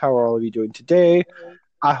How are all of you doing today?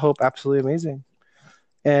 I hope absolutely amazing.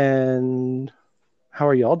 And how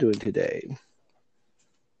are y'all doing today?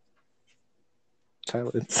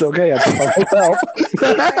 Silence. Okay, I talk about myself.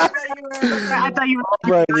 I thought you were the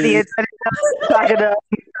Alrighty. audience. I didn't know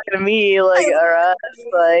you were talking to me, like, or us.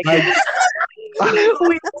 Like,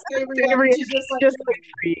 we just like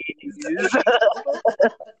freeze.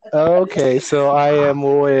 Okay, so I am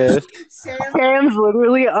with. Sam's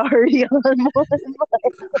literally already on one.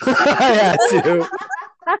 I had to.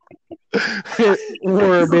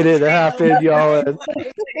 We're a minute and a half in, y'all, and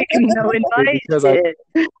No invite. because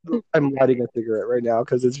I'm lighting a cigarette right now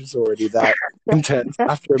because it's just already that intense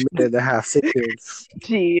after a minute and a half sitting.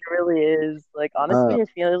 She really is. Like, Uh, honestly, I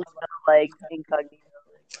feel like incognito.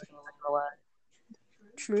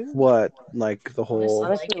 True. what, like the whole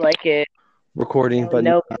Honestly, like it. recording, but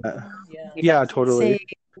Nope. yeah, totally.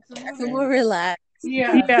 Say, more relaxed.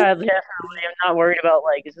 Yeah, definitely. I'm not worried about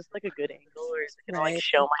like, is this like a good angle, or is it gonna like Right.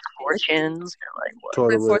 show my fortunes,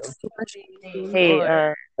 or like what? Totally. Hey,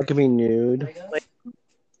 I could be nude. wait,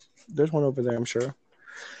 There's one over there, I'm sure.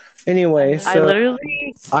 Anyway, I so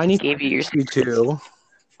literally I need gave you your. you two.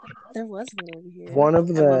 There was one over here. One of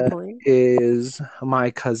at one them point. is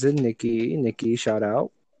my cousin Nikki. Nikki, shout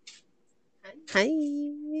out. Hi.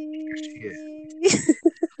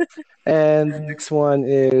 And the next one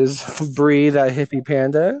is Bree, that hippie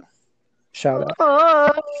panda. Shout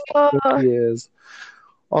out. He is.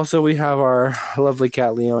 Also, we have our lovely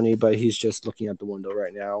cat Leone, but he's just looking at the window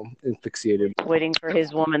right now, asphyxiated. Waiting for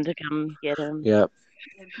his woman to come get him, Yep.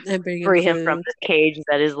 And bring free him food. from this cage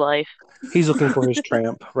that is life. He's looking for his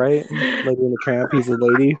tramp, right? Lady in the Tramp. He's a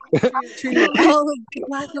lady. True. Oh,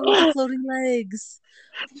 black one with the floating legs.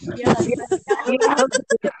 Yeah.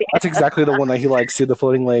 That's exactly the one that he likes. See the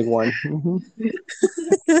floating leg one.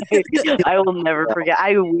 I will never forget.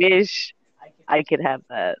 I wish I could have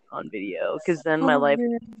that on video, because then my life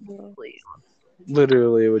would be complete.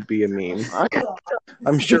 Literally, it would be a meme.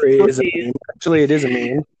 I'm sure it is a meme. Actually, it is a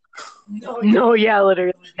meme. No, yeah,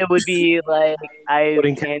 literally, it would be like I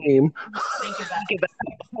Floating can't cat meme. think about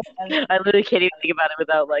it. I literally can't even think about it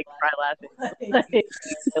without like cry laughing.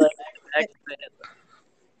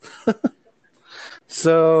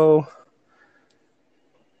 So,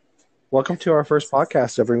 welcome to our first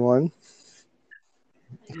podcast, everyone.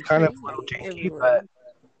 Kind of a little janky, but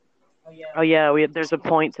Oh yeah, there's a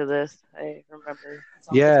point to this. I remember.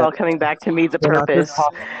 yeah, It's all coming back to me. The we're not purpose.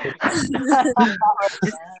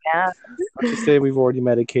 Yeah, to say we've already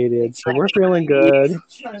medicated, so we're feeling good.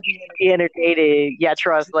 be entertaining. Yeah,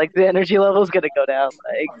 trust. Like the energy level is gonna go down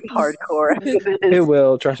like hardcore after It this.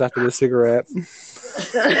 will, trust after the cigarette.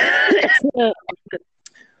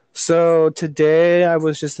 So today I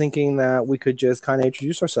was just thinking that we could just kind of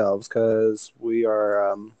introduce ourselves because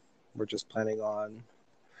we're just planning on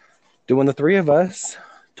doing the three of us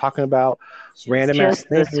talking about random ass Just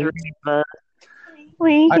the things. three of us.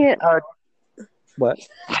 We get What?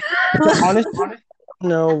 Honestly, I don't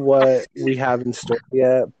know what we have in store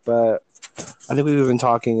yet, but I think we've been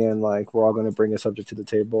talking and like we're all going to bring a subject to the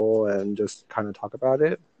table and just kind of talk about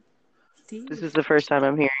it. This is the first time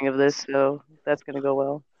I'm hearing of this, so that's gonna go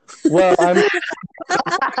well. Well, I'm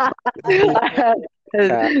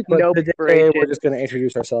but no today preparation. we're just going to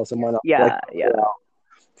introduce ourselves and why not? Yeah, yeah,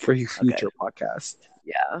 for your future podcast.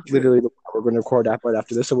 yeah. Literally, we're going to record that right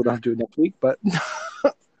after this, so we don't have to do it next week. But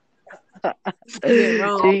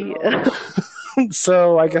See?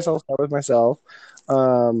 so I guess I'll start with myself.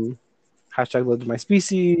 Hashtag live my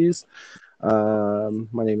species.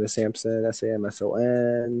 My name is Samson,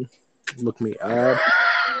 Samson. Look me up.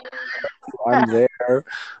 I'm there.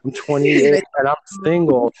 I'm 28 and I'm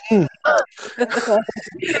single. Honestly,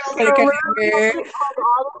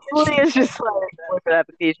 it's just like corporate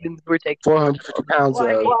applications we're taking. 450 pounds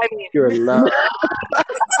Well, of I mean, pure love.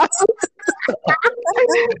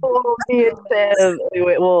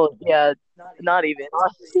 well, yeah, not even.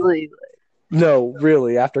 Honestly, No,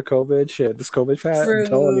 really. After COVID, shit, this COVID fat. I'm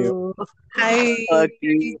telling you. fuck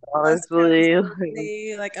you.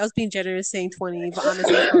 Honestly, like I was being generous saying 20, but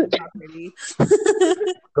honestly, it's probably about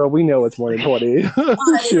 30. Girl, we know it's more than 20.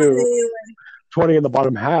 Shoot. 20 in the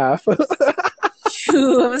bottom half.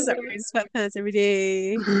 Shoot, I'm gonna start wearing sweatpants every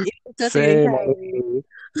day. Same.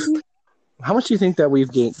 How much do you think that we've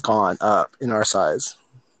gone up in our size?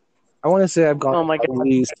 I want to say I've gone at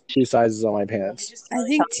least 2 sizes on my pants. I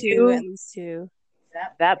think 2, at least 2.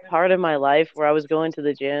 That part of my life where I was going to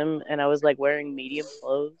the gym and I was like wearing medium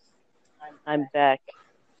clothes, I'm back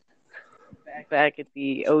at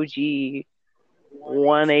the OG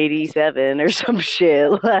 187 or some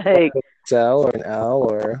shit. Like XL or an L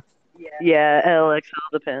or yeah, LXL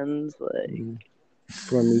depends. Like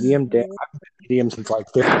From a medium, damn, I've been medium since like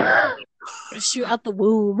 15. Shoot out the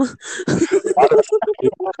womb. I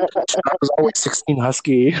was always 16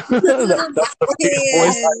 husky. That's the biggest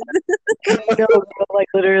voice No, like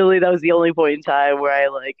literally, that was the only point in time where I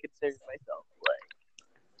like considered myself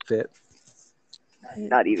like fit.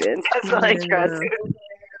 not even. It's like, Yeah.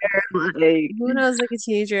 like When I was like a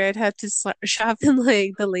teenager, I'd have to shop in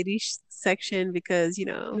like the ladies section because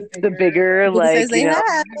the bigger, the like size they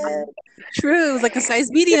had. True, it was like a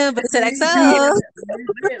size medium, but it said XL.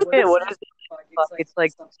 Wait, what is it? It's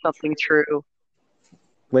like something true.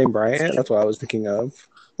 Lane Bryant, that's what I was thinking of.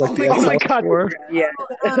 Like the Oh my XL god! store. Yeah,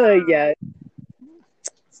 yeah.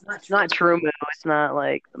 It's not True Milk. It's not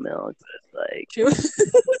like the milk. But it's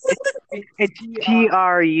like it's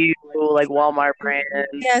TRU, like Walmart brand.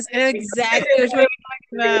 Yes, I know exactly what you're talking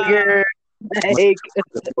about. Bigger, like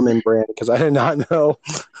The woman brand, because I did not know.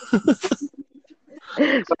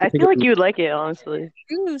 I feel like you would like it, honestly.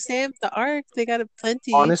 True, Sam, the Arc, they got a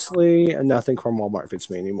plenty. Honestly, nothing from Walmart fits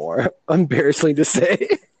me anymore. Embarrassing to say.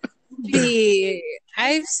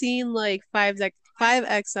 I've seen like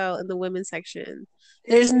 5XL in the women's section.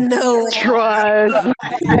 There's no Trust.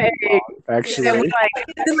 Actually, in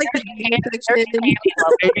like the men's section.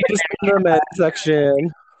 maybe just in the men's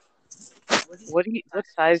section. What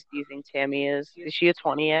size do you think Tammy is? Is she a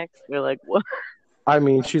 20X? Or like what? I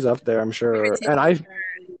mean, she's up there, I'm sure. And I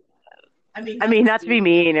mean, not to be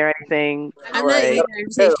mean or anything. I'm not like, either.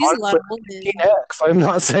 I'm saying she's a lot of women. X. I'm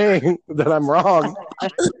not saying that I'm wrong.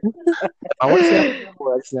 I want to say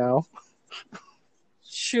 4X now.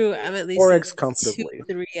 True, I'm at least 4X comfortably.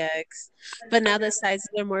 3X. But now that sizes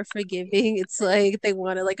are more forgiving, it's like they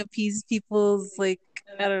want to like appease people's like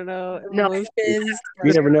I don't know emotions.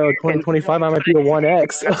 You never know. 2025, I might be a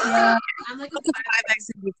 1X. I'm like a 5X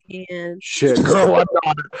in Japan. Shit, girl, I'm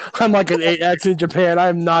not. I'm like an 8X in Japan.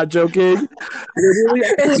 I'm not joking. Literally,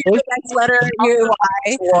 Next letter U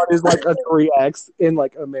Y. one is like a 3X in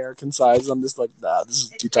like American size. I'm just like, nah, this is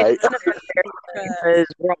too tight. because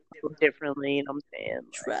we're all differently, you know what I'm saying?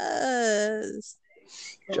 Trust.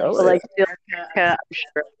 Jealous. But like still, I'm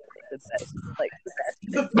sure the best, like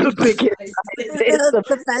the biggest.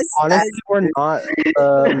 The best Honestly, we're not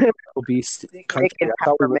obese country. I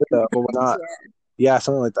thought we were though, but we're not. Yeah,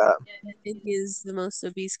 something like that. I think is the most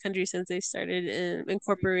obese country since they started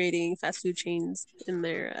incorporating fast food chains in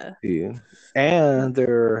their. Yeah. And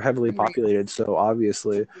they're heavily populated, so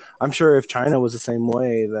obviously, I'm sure if China was the same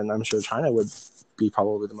way, then I'm sure China would be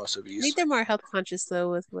probably the most I obese. think they're more health conscious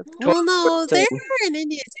though. With well, no, they're in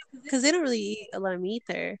India because they don't really eat a lot of meat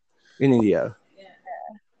there. In India.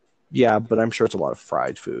 Yeah, but I'm sure it's a lot of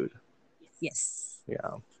fried food. Yes.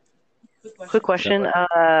 Yeah. Quick question: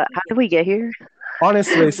 how did we get here?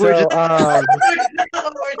 Honestly, so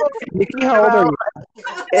Nikki, how old are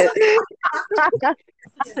you?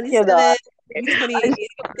 Yeah, 28.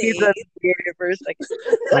 for a second.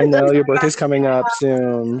 I know your birthday's coming up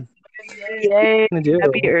soon. Yay! What are you gonna do?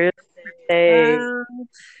 Happy birthday! I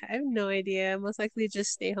have no idea. Most likely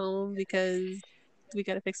just stay home because we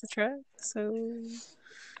gotta fix the truck. So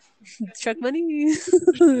truck money.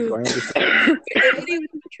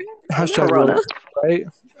 Hashtag Corona. right?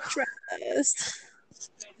 Trust.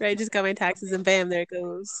 Right, just got my taxes and bam, there it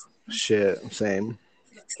goes. Shit, same.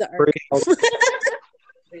 It's the Arc.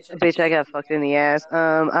 Bitch, I got fucked in the ass.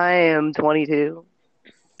 I am 22.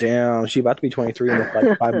 Damn, she about to be 23 in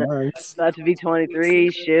like 5 months. About to be 23.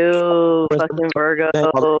 Shoot, fucking Virgo.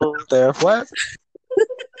 There, what?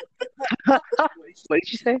 What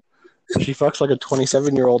did you say? She fucks like a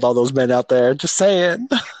 27-year-old. All those men out there, just saying.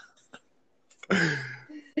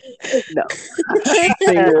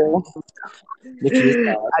 No.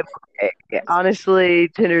 Honestly,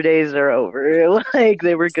 Tinder days are over. Like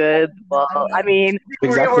they were good. Well, I mean,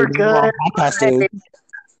 Exactly. they were good.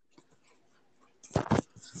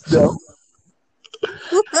 No.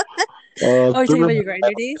 Oh, you're talking about your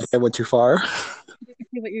grinder days? I went too far. You're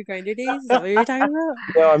talking about your grinder days? Is that what you're talking about?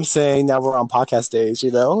 No, I'm saying now we're on podcast days,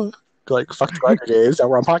 you know? Like, fuck the grinder days. Now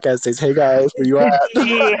we're on podcast days. Hey, guys, where you at?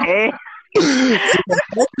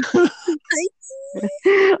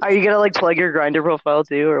 Are you gonna like plug your Grinder profile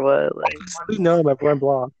too, or what? Like, No, my friend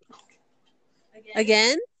blocked.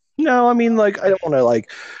 Again? No, I mean, like, I don't want to,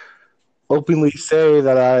 like, openly say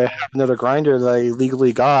that I have another grinder that I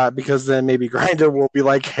legally got because then maybe Grinder will be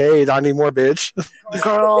like, hey, not anymore, bitch.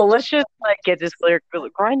 girl, let's just like get this clear.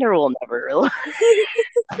 Grinder will never. You're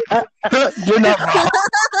not wrong.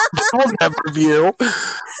 I'll never view.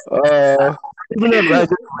 Even if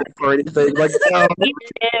Grindr or anything, like,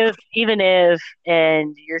 even if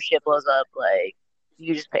and your shit blows up, like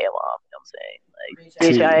you just pay them off. You know what I'm saying? Like,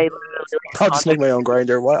 bitch, I literally I'll just make my own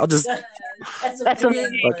grinder. What? I'll just. That's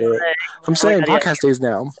amazing. Fuck it. I'm saying podcast days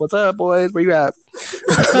now. What's up, boys? Where you at?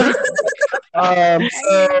 And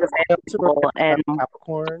Capricorn.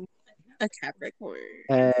 A Capricorn.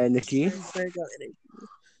 And Nikki. Virgo energy.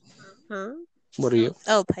 Huh? What are you?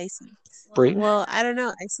 Oh, Pisces. Bree? Well, I don't know.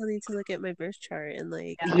 I still need to look at my birth chart and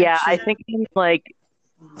like. yeah, I think it's like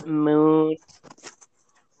Moon,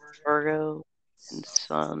 Virgo, and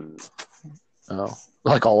Sun. Oh,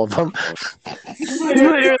 like all of them.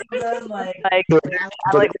 Literally, like I looked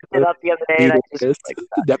it up the other day and I just like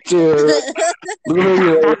Neptune.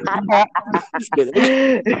 Just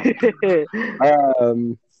kidding. Are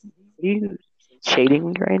you shading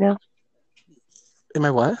me right now? Am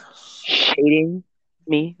I what? Shading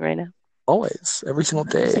me right now? Always, every single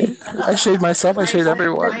day. I shade myself. I shade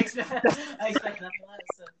everyone.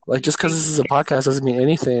 Like just because this is a podcast doesn't mean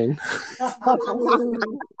anything.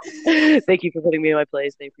 Thank you for putting me in my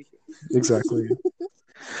place. I appreciate it. Exactly.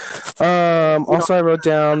 Also, I wrote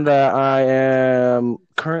down that I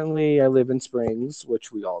live in Springs,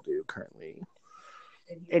 which we all do currently.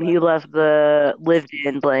 And he left the lived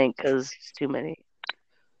in blank because it's too many.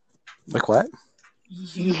 Like what?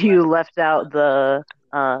 You left out the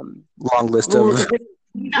long list of.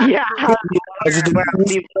 Yeah.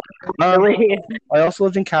 I also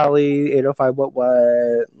lived in Cali, 805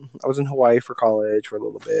 What. I was in Hawaii for college for a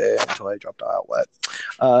little bit until I dropped out.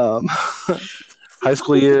 High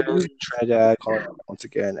school years, Trinidad, Colorado once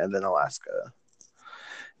again, and then Alaska.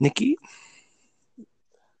 Nikki?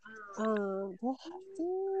 I'm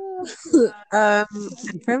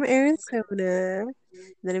from Arizona.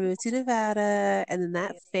 Then I moved to Nevada, and then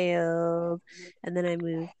that failed. And then I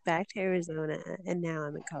moved back to Arizona, and now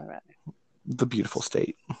I'm in Colorado. The beautiful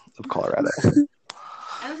state of Colorado.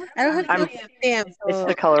 I don't have to damn. It's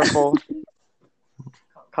the colorful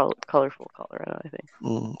Colorado, I think.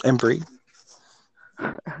 And Bree?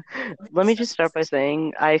 Let me just start by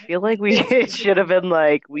saying I feel like we should have been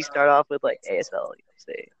like we start off with like ASL.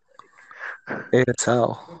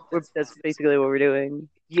 ASL. That's basically what we're doing.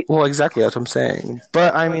 Well, exactly. That's what I'm saying.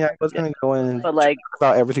 But I mean, I was going to go in and but like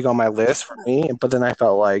about everything on my list for me, but then I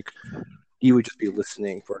felt like you would just be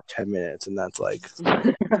listening for 10 minutes, and that's like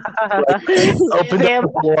open the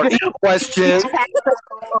floor questions.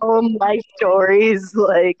 Life stories,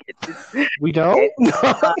 like we don't. No,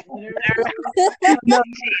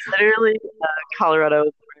 literally, Colorado,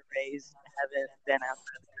 born and raised. Haven't been out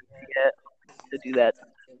yet to do that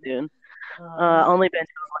soon. Only been to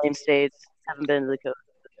the Lame States. Haven't been to the coast.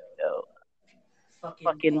 So,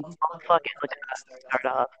 fucking look at start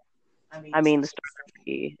off. I mean, the start are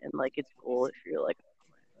key, and like it's cool if you're like,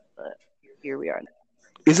 but here we are.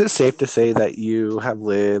 Is it safe to say that you have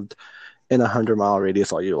lived in 100-mile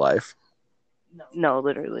radius all your life? No,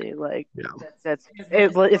 literally, like yeah. That's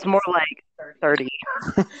it. It's more like 30.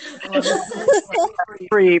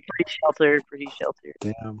 pretty sheltered.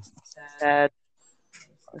 Damn. Sad.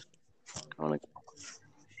 I want to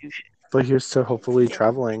do shit. But here's to hopefully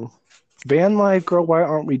traveling. Van life, girl, why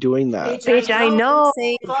aren't we doing that? Bitch, I know.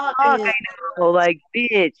 Fuck, I know. Like,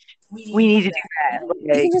 bitch, we need to do that.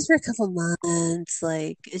 Like, even just for a couple months,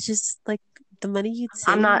 like it's just like the money you'd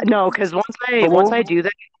save. I'm not because once I do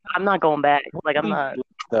that, I'm not going back. Like I'm not.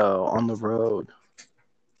 No, on the road.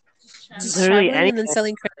 Just literally anything, and then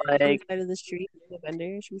selling credit on the side of the street to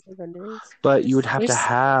vendors. But you would have to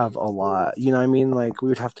have a lot. You know what I mean? Like we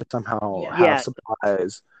would have to somehow have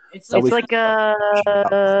supplies. It's like what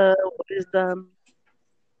is the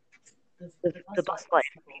bus life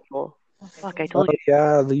people? Fuck, I told you.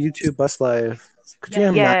 Yeah, the YouTube bus life. Could you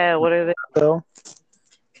imagine? What are they? Though?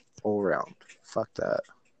 All around. Fuck that.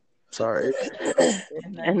 Sorry.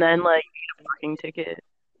 And then like a parking ticket.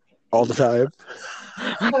 All the time.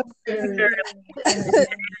 You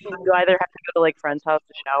either have to go to like friend's house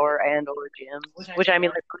to shower and or gym, which I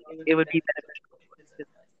mean, like, it would be beneficial,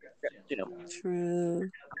 you know.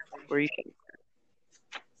 True. Where you can.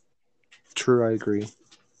 True, I agree.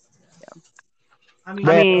 Yeah. I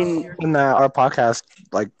mean, when our podcast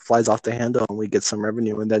like flies off the handle and we get some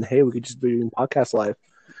revenue, and then hey, we could just be doing podcast live.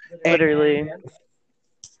 Literally.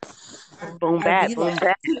 Boom back. That's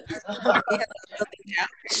what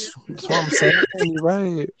I'm saying. You're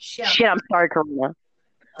right. Shit, I'm sorry, Karina.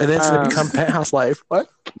 And then it's gonna become Penthouse Life. What?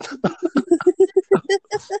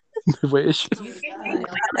 Wish.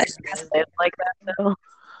 Like that though.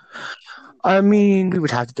 I mean, we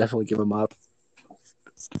would have to definitely give them up.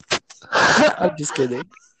 I'm just kidding.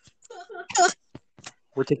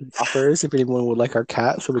 We're taking offers if anyone would like our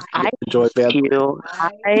cat, so we can enjoy band.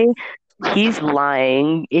 He's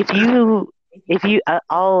lying. If you If you,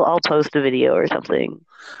 I'll post a video or something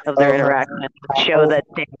of their interaction to show that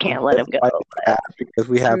they can't let him go. Because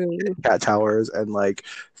we have True. cat towers and like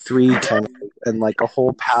 3 kennels and like a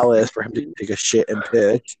whole palace for him to take a shit and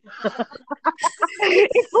piss.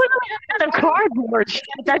 It's literally just out of cardboard. Shit,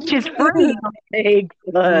 that's just free. Like,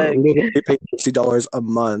 Literally pay $60 a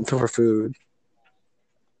month for food.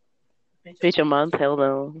 bitch, a month? Hell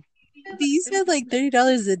no. You spend like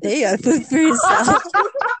 $30 a day on food for yourself.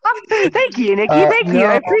 Thank you, Nikki. Thank you.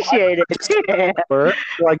 I appreciate it. Well,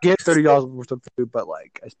 I get $30 worth of food, but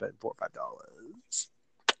like I spend $4 or $5. $4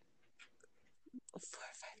 or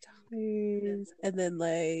 $5, and then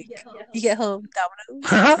like you get home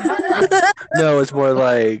Domino's. No, it's more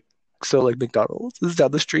like McDonald's is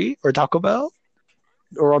down the street or Taco Bell,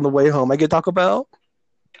 or on the way home I get Taco Bell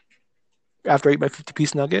after I eat my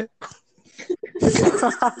 50-piece nugget.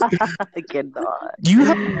 I cannot. You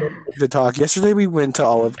have to talk. Yesterday we went to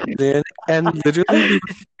Olive Garden and literally we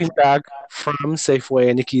came back from Safeway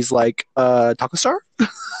and Nikki's like, Taco Star?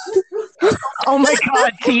 Oh my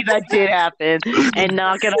god, see, that did happen. And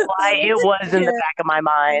not gonna lie, it was in the back of my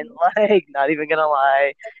mind. Like, not even gonna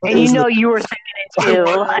lie. And you know you were thinking it too.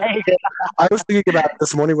 Like, I was thinking about it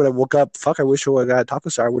this morning when I woke up. Fuck, I wish I would have got Taco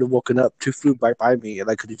Star. I would have woken up to food right by me and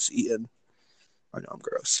I could have just eaten. I know I'm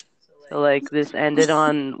gross. so, like, this ended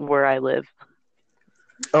on where I live.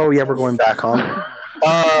 Oh yeah, we're going back home.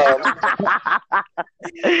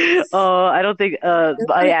 Oh, I don't think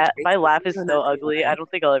my laugh is so ugly. I don't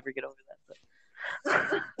think I'll ever get over that.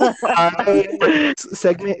 This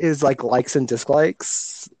segment is like likes and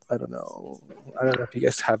dislikes. I don't know if you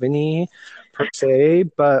guys have any per se,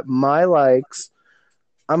 but my likes.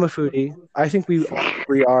 I'm a foodie. I think we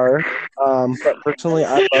are. But personally,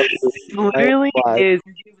 I love food. Literally is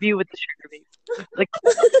you with the sugar baby. Like,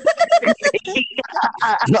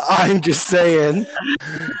 I'm just saying.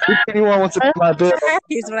 If anyone wants to pay my bill,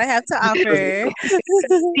 Here's what I have to offer.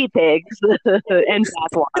 sea pigs and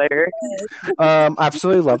bathwater.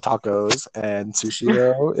 absolutely love tacos and sushi.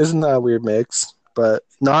 Though, isn't that a weird mix? But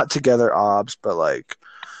not together, obs. But like,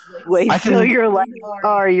 Wait, so you're like,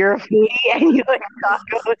 you're a foodie and you like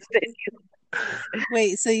tacos and you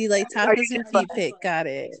Wait, so you like tacos and feet pick? Got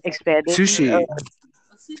it. expanded sushi.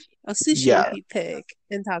 Oh, sushi Yeah. and feet pick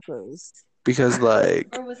and tacos. Because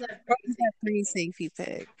like, Or was that 3 saying feet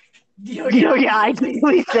pick? Yeah, I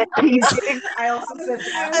totally said these things. I also said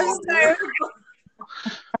that. I'm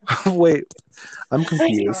sorry. wait, I'm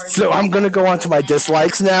confused. So I'm gonna go on to my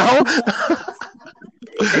dislikes now.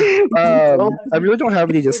 I really don't have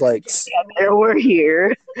any dislikes. There we're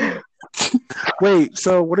here. Wait,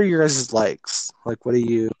 so what are your guys' likes? Like, what do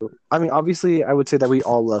you? I mean, obviously, I would say that we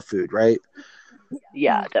all love food, right?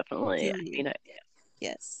 Yeah, definitely. I mean,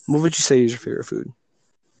 Yes. What would you say is your favorite food?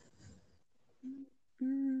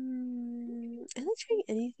 I like trying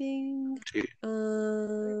anything.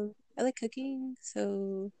 I like cooking,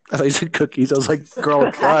 so I thought you said cookies. I was like,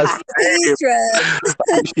 girl, trust.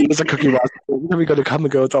 She is a cookie monster. When we go to Come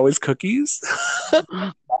and Go, it's always cookies.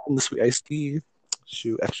 And the sweet iced tea.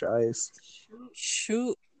 Shoot, extra ice.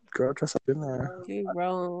 Shoot, Girl, trust I've been there. you're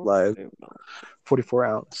wrong. Live. You're wrong. 44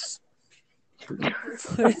 ounce.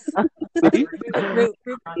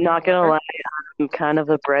 not gonna lie, I'm kind of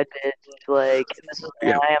a bread bitch. Like, this is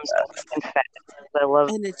why I am so fucking fat. I love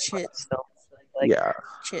And the chips. so like Yeah.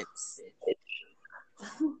 Chips.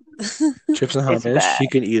 Chips and It's hummus. bad. She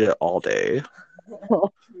can eat it all day. oh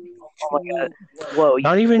my god. Whoa,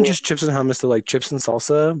 Not even just chips and hummus, though, like chips and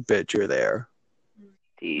salsa. Bitch, you're there.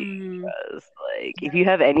 Mm. like if you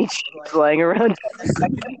have any chips lying around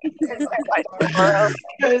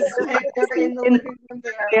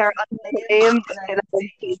they are unnamed and I'm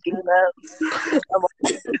taking them.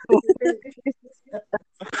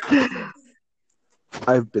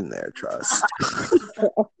 I've been there, trust.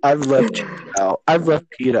 I've left Cheetah out. I've left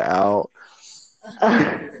PETA out.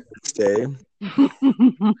 Stay.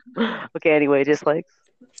 Okay, anyway, just like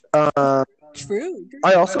True.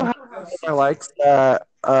 I also have my likes that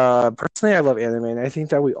personally I love anime, and I think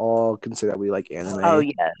that we all can say that we like anime. oh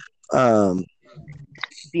yeah,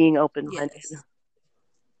 being open-minded. Yes.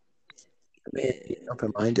 Being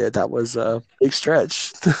open-minded, that was a big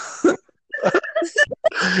stretch. Damn.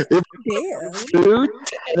 Food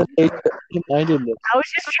and open-mindedness. I was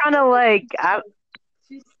just trying to like I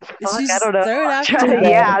don't know. I'm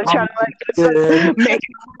trying to like make it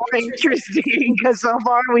more interesting because so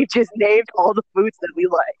far we just named all the foods that we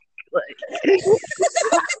like.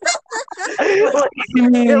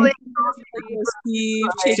 Really, Beef,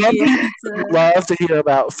 Some chicken, people pizza. love to hear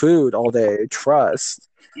about food all day. Trust.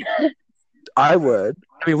 I would.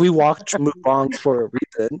 I mean, we watch mukbangs for a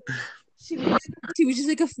reason. Should we just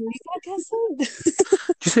make a foodie podcast then? Did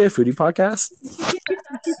you say a foodie podcast?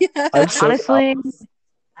 Yeah. I'm so Honestly,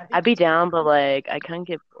 I'd be down, but like I couldn't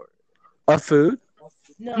get bored. a food.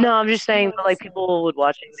 No, I'm just saying that like people would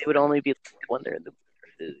watch it, they would only be like, when they're in the mood for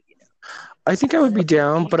food. You know? I think I would be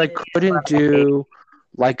down, but I couldn't do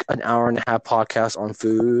like an hour and a half podcast on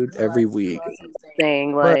food every week.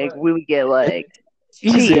 Saying like we would get like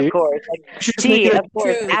Easy. tea, of course. Like, Just make tea, it- of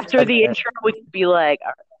course. True. After the intro, we could be like, all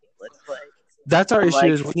right, let's like. That's our issue.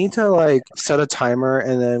 Like- Is we need to like set a timer,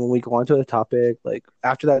 and then when we go on to the topic, like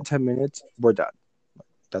after that 10 minutes, we're done.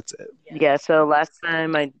 That's it. Yeah, so last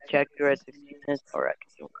time I checked, we were at 16 minutes. All right.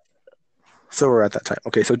 So we're at that time.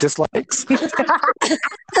 Okay, so dislikes.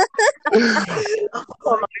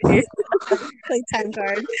 Like time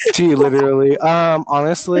card. Gee, literally.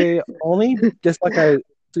 Honestly, only dislike and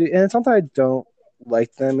it's not that I don't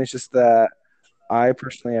like them. It's just that I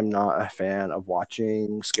personally am not a fan of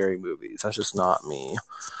watching scary movies. That's just not me.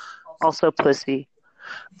 Also, pussy.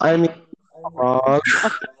 I mean, I'm wrong.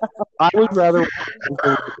 I would rather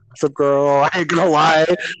watch a girl. I ain't gonna lie.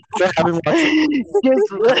 I haven't watched.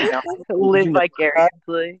 Just live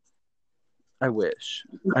vicariously. I wish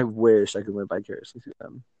I could live vicariously through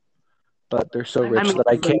them, but they're so rich mean, that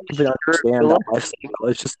I can't even understand that true. lifestyle.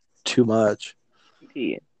 It's just too much.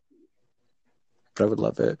 Yeah. But I would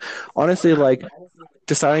love it. Honestly, like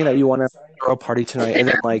deciding that you want to throw a party tonight and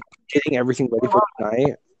then like getting everything ready for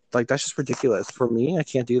tonight, like that's just ridiculous. For me, I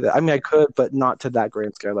can't do that. I mean, I could, but not to that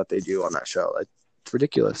grand scale that they do on that show. Like, it's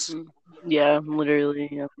ridiculous. Yeah, literally.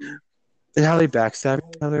 Yeah. And how they backstab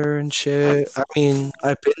each other and shit. I mean,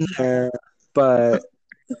 I've been there, but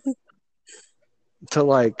to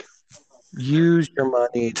like use your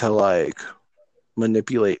money to like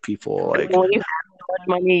manipulate people, like When you have so much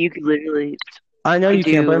money, you could literally. I know you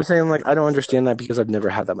can, but do. I'm saying like I don't understand that because I've never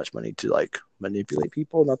had that much money to like manipulate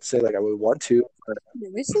people. Not to say like I would want to, but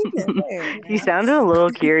Never say never. You sounded a little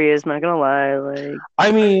curious, not gonna lie. Like,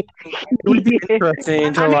 I mean, it would be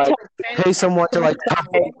interesting to like pay someone to like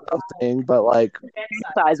do something, but like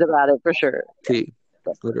size about it for sure. see,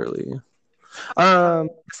 literally.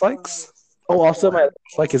 Dislikes. Oh, also my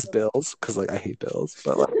dislike is bills because like I hate bills,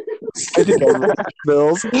 but like I think I like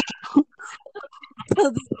bills.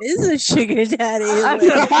 Well, this is a sugar daddy. I'm Like,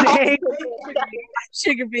 just saying.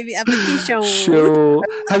 sugar baby application. So,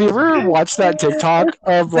 have you ever watched that TikTok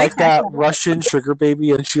of like that Russian sugar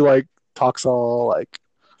baby and she like talks all like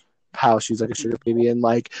how she's like a sugar baby and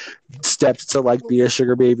like steps to like be a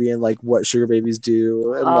sugar baby and like what sugar babies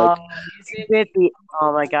do and like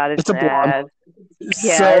Oh my god, it's It's a blonde. bad.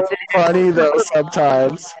 Yeah, so it's- funny though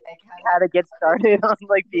sometimes. How to get started on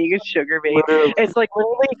like being a sugar baby. Literally. It's like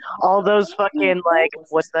literally all those fucking like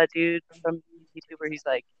what's that dude from YouTube where he's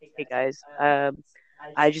like, hey guys,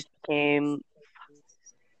 I just became.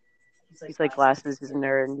 He's like glasses is a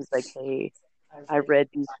nerd and he's like, hey, I read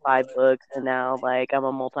these 5 books and now like I'm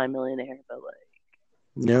a multimillionaire, but like.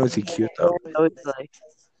 No, is he cute though? So it's like,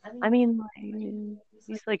 I mean, like,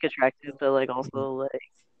 he's like attractive, but like also like.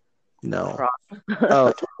 No. Wrong.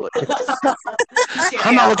 Oh, totally.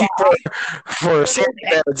 I'm not looking for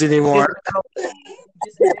beds anymore.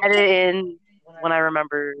 Just edit in when I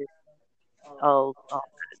remember. Oh,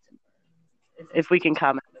 if we can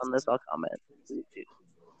comment on this, I'll comment.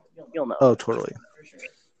 You'll know. Oh, totally.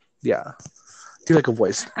 Yeah. Do like a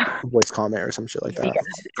voice comment or some shit like that.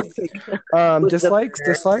 Dislikes.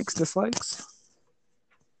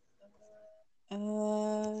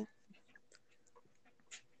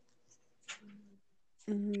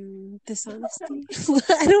 Dishonesty.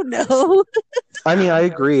 I don't know. I mean, I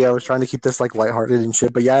agree. I was trying to keep this like lighthearted and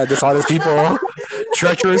shit, but yeah, dishonest people,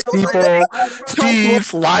 treacherous people,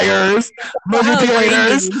 thieves, liars,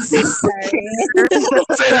 manipulators, sinners,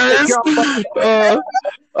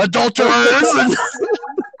 adulterers, and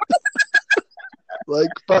like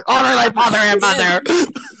fuck honor thy father and mother.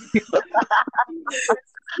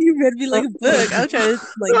 You read me like a book. I'm trying to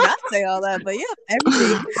like not say all that, but yeah,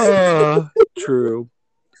 everything. True.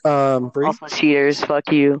 Bree? Also, cheaters.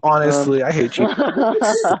 Fuck you. Honestly, I hate you.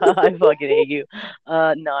 I fucking hate you.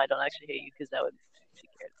 No, I don't actually hate you because that would be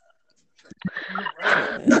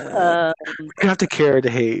You have to care to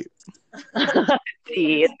hate.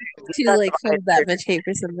 see. To like feel that much hate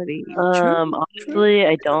for somebody. Honestly,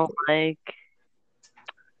 I don't like.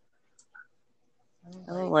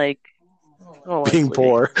 I don't like Being living.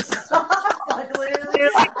 poor. Like literally,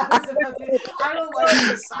 I don't like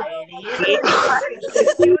society.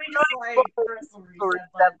 It's like personal reason,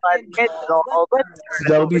 but that fun gets old.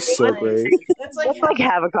 That would be so great. Let's like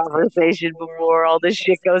have a conversation before all this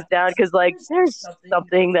shit goes down, because like there's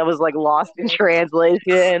something that was like lost in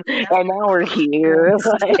translation, and now we're here,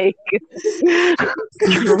 like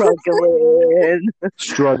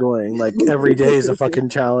Struggling. Like every day is a fucking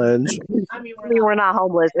challenge. I mean, we're not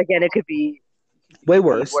homeless. Again, it could be Way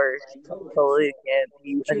worse. Totally can't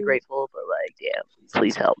be ungrateful, but like, damn,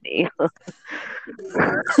 please help me.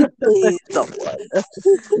 Someone.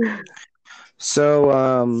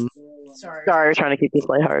 So, Sorry, trying to keep this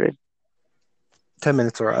lighthearted. 10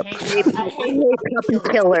 minutes are up. Hey, puppy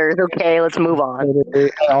killers. Okay, let's move on.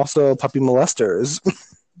 And also, puppy molesters.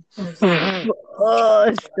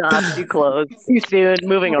 Oh, stop! Too close. Too soon.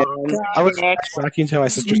 Moving on. I was talking to my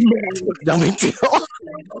sister. No big deal. Oh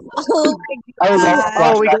my I was god.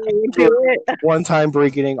 also flashback to one time Brie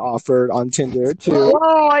getting offered on Tinder too.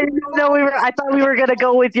 Oh, I didn't know we were. I thought we were gonna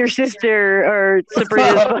go with your sister or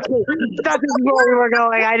Sabrina's. Thought this is where we were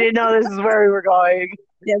going. I didn't know this is where we were going.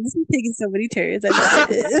 Yeah, this is taking so many turns. I love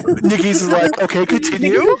it. Nikki's like, okay,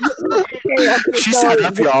 continue. She set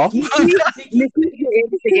up, y'all. Nikki's the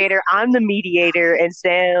instigator. I'm the mediator, and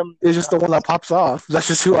Sam It's just the one that pops off. That's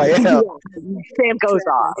just who I am. Sam goes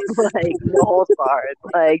off like the whole part.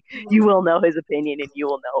 Like you will know his opinion, and you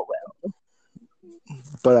will know it well.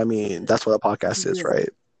 But I mean, that's what a podcast is, right?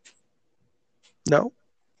 No?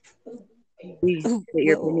 Please get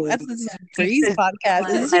your opinion. That's this is Bree's podcast.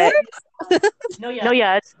 Is this yours? No,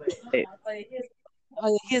 yeah, it's Oh,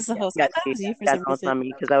 yeah, he's the host. I thought it was you for that's some not reason.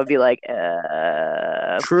 me, because I would be like,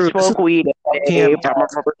 True. smoke weed. Damn, we're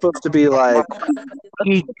supposed to be like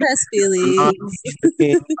Press feelings.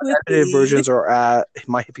 edited versions are at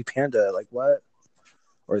My Hippie Panda. Like what?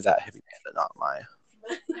 Or is that Hippie Panda, not my?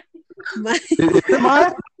 My, Is it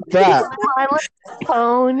my? That. My Little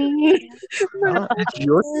Pony. It's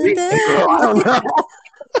your thing. I don't know.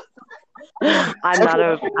 I'm not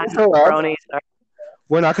a Hello. brony. Sorry.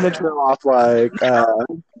 We're not going to turn off like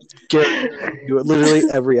do it literally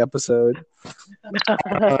every episode.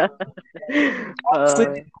 Honestly,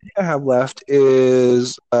 the thing I have left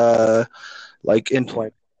is like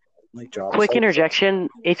employment, like jobs. Quick interjection.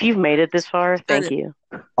 If you've made it this far, thank you.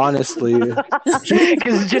 Honestly,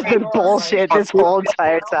 Because it's just been bullshit this whole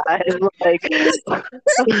entire time. Like,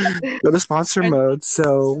 go to sponsor mode.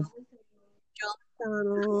 So I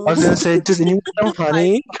was gonna say, does anyone know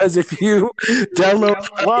Honey? Because if you download,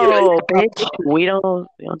 whoa, bitch, we don't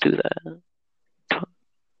do that.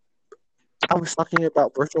 I was talking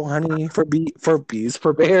about virtual honey for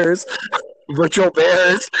bears, virtual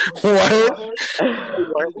bears. What?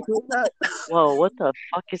 Whoa, what the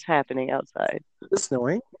fuck is happening outside? Is it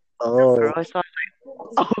snowing? Oh, Bro, I saw.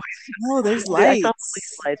 Oh, oh, there's dude, I lights. thought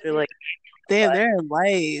police lights were like. Damn, there are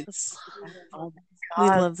lights. Oh We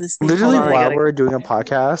God. love this thing. literally Hold on, I while gotta- we're doing a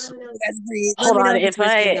podcast. Hold on,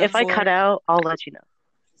 if I cut out, I'll let you know.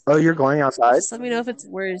 Oh, you're going outside? Just let me know if it's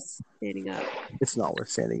worth standing up. It's not worth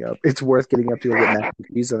standing up. It's worth getting up to go get mac and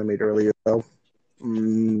cheese that I made earlier, though. I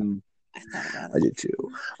thought about I it. did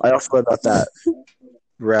too. I also got that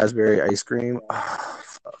raspberry ice cream. Oh,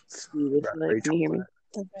 fuck. Raspberry Can you hear me?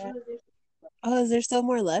 chocolate. Oh, is there still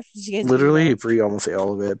more left? Did you guys Literally, Bree almost ate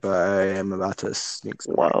all of it, but I am about to sneak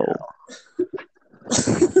some right Whoa. now.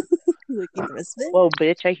 Looking for the rest of it? Whoa,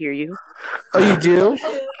 bitch, I hear you. Oh, you do?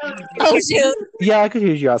 Oh, shoot. Yeah, I could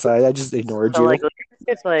hear you outside. I just ignored So, you. like,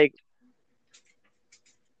 it's like,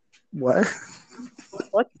 What?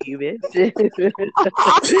 fuck you, bitch.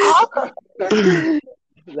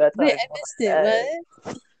 That's Wait, I missed it.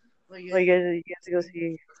 What? Well, you guys to go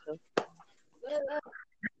see.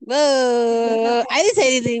 Whoa. I didn't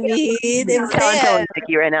say anything mean. It was I'm Sam. telling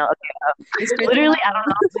Nikki right now. Okay, literally, I don't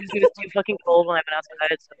know. It was too fucking cold when I've been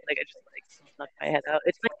outside, so like I just like snuck my head out.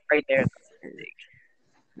 It's like right there.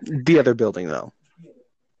 The other building, though.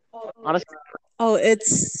 Honestly, Oh,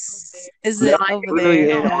 is it No, over Literally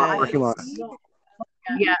there? in the parking lot.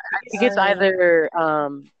 yeah, I think it's either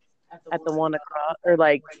at the one across or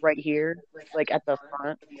like right here, like at the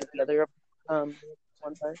front, the other one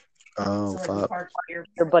side. Oh, fuck. But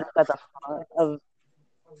it's at the front of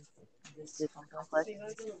this complex.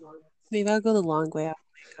 Maybe I'll go the long way out.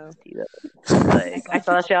 Like I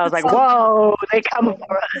saw that shit, I was like, "Whoa, they come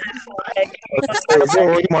for us!" Like, Is it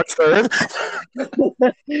already March 3rd?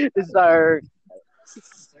 this is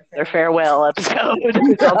their farewell episode.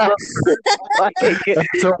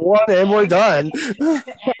 Episode 1, and we're done.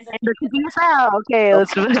 Peace out. Okay,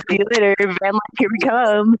 let's see you later. Van life, here we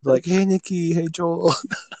come. Like, hey, Nikki. Hey, Joel.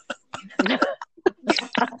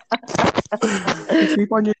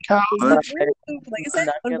 Sleep on your couch. Like I I'm said,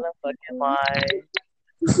 not gonna fucking lie.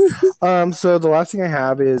 So the last thing I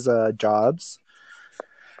have is jobs.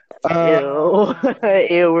 Uh,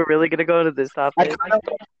 Ew, we're really gonna go into this I topic. kind of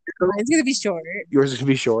Mine's gonna be short. yours is gonna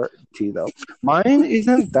be short, T though. Mine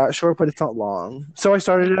isn't that short, but it's not long. So I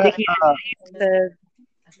started at Nikki,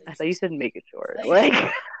 I thought you said make it short. Like,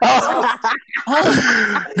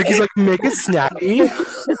 Nikki's like make it snappy.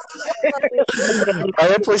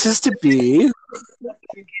 Other places to be.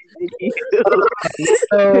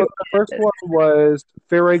 So the first one was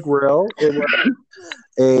Fairway Grill. It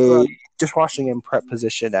was a dishwashing and prep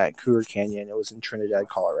position at Cougar Canyon. It was in Trinidad,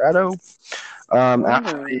 Colorado.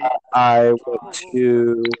 After that, I went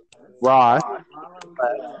to Ross.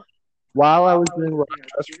 But while I was doing Ross,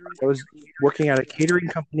 I was working at a catering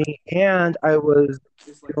company, and I was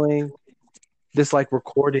doing this like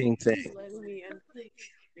recording thing.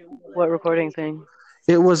 what recording thing?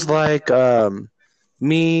 It was like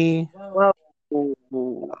me. Well,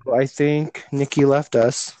 I think Nikki left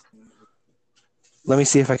us. Let me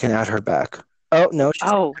see if I can add her back. Oh no, she's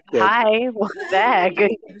oh, good. hi, welcome back. Are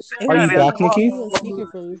you back, Nikki?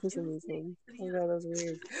 Speakerphone for some reason. Oh god, that was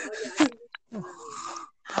weird.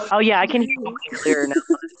 Oh yeah, I can hear you clearer now.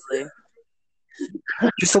 Honestly.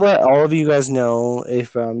 Just to let all of you guys know,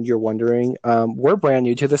 if you're wondering, we're brand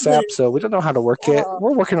new to this app, so we don't know how to work it.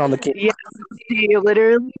 We're working on the kit. Yeah,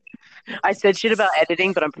 literally. I said shit about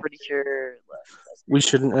editing, but I'm pretty sure. We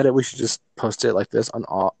shouldn't edit. We should just post it like this on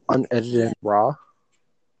unedited raw.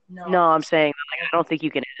 No, I'm saying like I don't think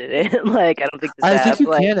you can edit it. Like I don't think this I app. think you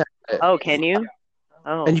like, can edit it. Oh, can you?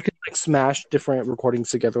 Oh, And you can like smash different recordings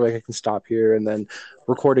together. Like I can stop here and then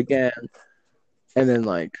record again, and then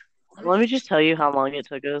like let me just tell you how long it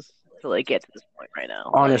took us to like get to this point right now.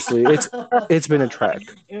 honestly, it's been a trek.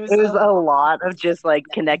 It was a lot of just like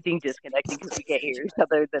connecting, disconnecting because we can't hear each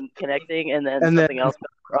other, then connecting, and then something else.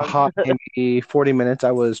 A hot maybe 40 minutes. I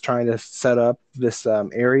was trying to set up this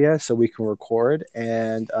area so we can record,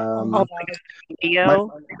 and Oh my god, my video.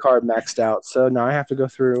 memory card maxed out. So now I have to go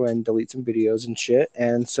through and delete some videos and shit.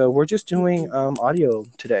 And so we're just doing audio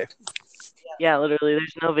today. Yeah, literally.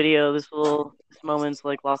 There's no video. This moment's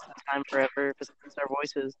like lost in time forever besides our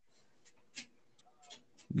voices.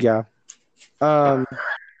 Yeah. Where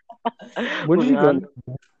did you go?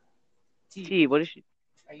 T, what is she?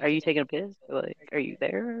 Are you taking a piss? Like, are you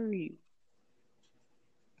there? Or are you?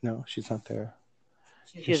 No, she's not there.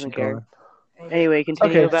 She doesn't care. Anyway,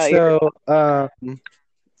 continue Okay, about so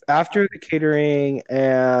after the catering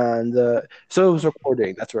and so it was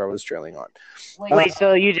recording. That's where I was trailing on. Wait,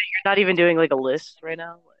 so you're not even doing like a list right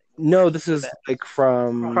now? No, this is like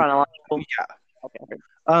from chronological. Yeah. Okay.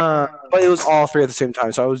 But it was all three at the same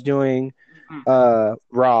time. So I was doing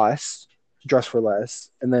Ross, Dress for Less,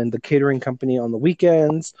 and then the catering company on the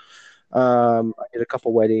weekends. I did a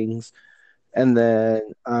couple weddings, and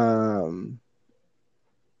then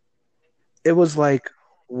it was like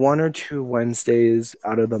 1 or 2 Wednesdays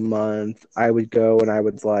out of the month I would go and I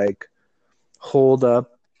would like hold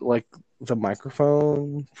up like the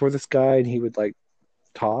microphone for this guy, and he would like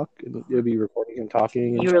talk, and it would be recording him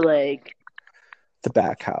talking. You were like the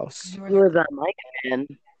back house. You were the mic man.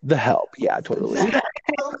 The help, yeah, totally.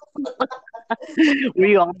 Were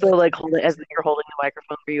you also like holding as you're holding the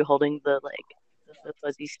microphone? Were you holding the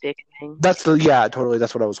fuzzy stick thing? Totally.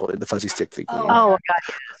 That's what I was holding, the fuzzy stick thing. Oh my god.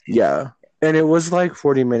 Yeah, and it was like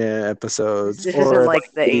 40-minute episodes. This isn't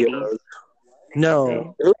like the 80s.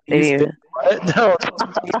 No. What? No.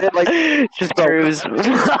 Like just cruise.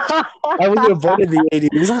 I would have avoided the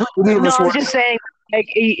 80s. No, I'm just saying. Like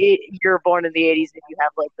you're born in the 80s and you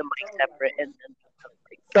have like the mic separate and then.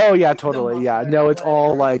 Oh yeah, totally. Yeah, no, it's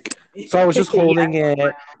all like. So I was just holding it,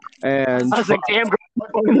 and I was like, "Damn,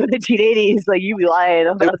 born in the 1980s." Like you be lying.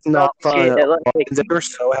 I'm it's not fun. Shit. Like, they were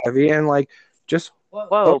so heavy and like just.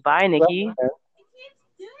 Whoa! Bye, Nikki.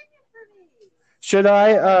 Should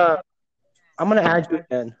I? I'm gonna add you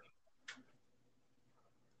again.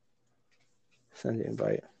 Send the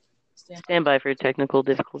invite. Stand by for technical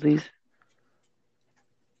difficulties.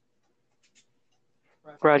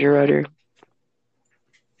 Roger, Roger.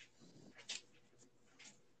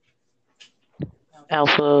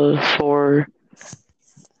 Alpha 4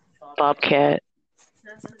 Bobcat.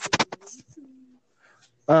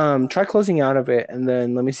 Try closing out of it, and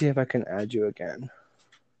then let me see if I can add you again.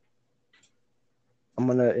 I'm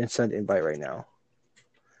gonna send invite right now.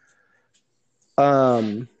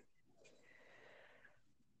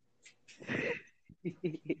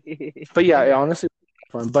 But yeah, it honestly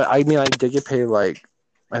was fun. But I mean, I did get paid like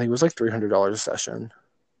I think it was like $300 a session.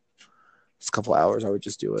 It's a couple hours. I would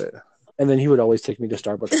just do it, and then he would always take me to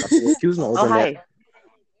Starbucks. He was an older man.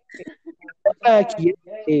 Back,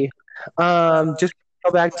 yay. Just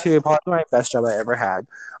go back to probably my best job I ever had.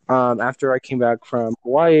 After I came back from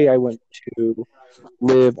Hawaii, I went to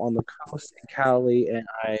live on the coast in Cali, and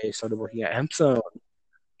I started working at Hemp Zone,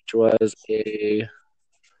 which was a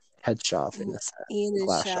head shop in a sense, In a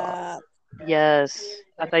glass shop. shop. Yes.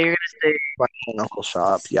 I thought you were gonna say My uncle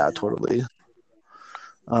shop, yeah, totally.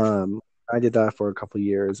 I did that for a couple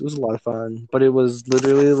years. It was a lot of fun, but it was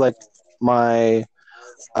literally like my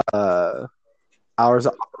uh, hours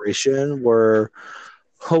of operation were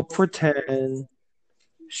hope for 10,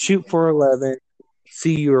 shoot for 11,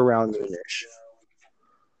 see you around noonish.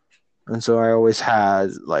 And so I always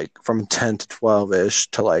had like from 10 to 12 ish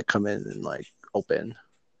to like come in and like open.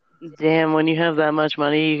 damn, when you have that much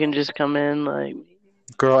money you can just come in like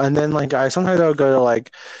Girl, and then like sometimes I would go to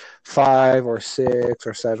like 5 or 6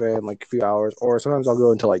 or 7, like a few hours, or sometimes I'll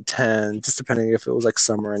go into like 10, just depending if it was like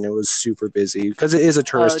summer and it was super busy because it is a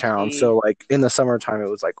tourist town. gee. So like in the summertime it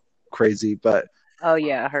was like crazy, but Oh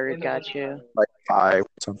yeah, I heard, got you. like 5 or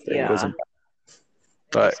something. It Yeah. wasn't,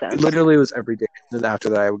 but Makes sense. literally it was every day. And then after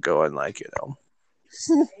that I would go and like,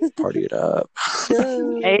 party it up.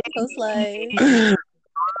 No, Hey. coast life.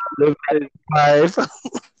 Live life.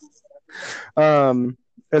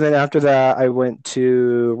 And then after that, I went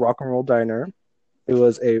to Rock and Roll Diner. It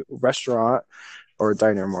was a restaurant or a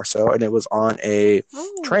diner more so, and it was on a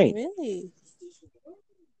train. Really?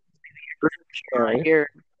 Right here.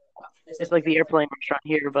 It's like the airplane restaurant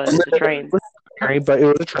here, but it's a train. But it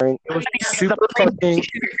was a train. It was super fucking.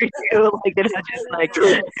 Like it's just like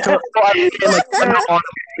train.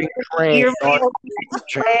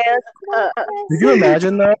 Did you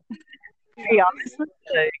imagine that?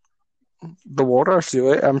 The Waldorfs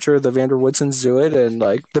do it. I'm sure the Vander Woodsons do it, and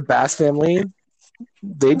like the Bass family,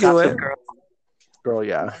 they do it. Girl,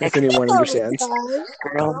 yeah. If anyone understands.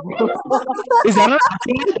 Is that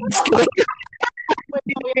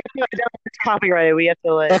it's copyrighted. We have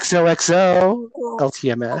to like XOXO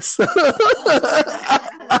LTMS?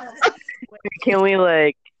 Can we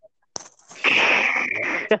like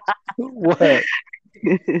What?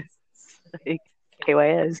 like,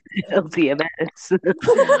 KYS LTMS?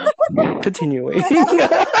 Continuing.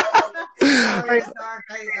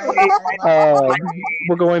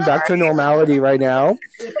 We're going back to normality right now.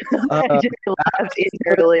 I just laughed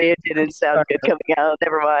internally. It didn't sound good coming out.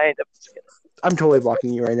 Never mind. I'm totally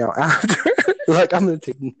blocking you right now. After, like, I'm gonna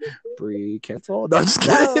take Bree cancel. No, I'm just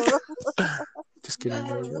kidding. Just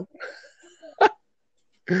kidding.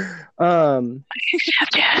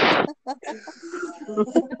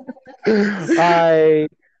 I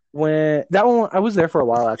went that one. I was there for a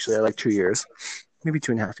while actually, like 2 years, maybe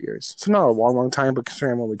 2.5 years. So not a long time, but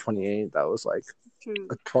considering I'm only 28, that was like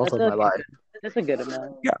a 12th of my life. That's a good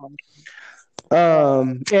amount. Yeah.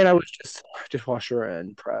 And I was just washer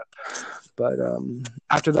and prep. But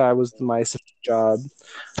after that, I was my assistant job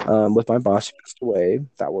with my boss who passed away.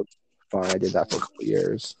 That was fun. I did that for a couple of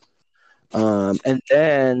years. And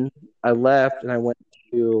then I left and I went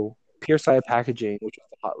to Pierside Packaging, which was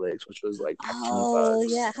the Hot Licks, which was like yeah.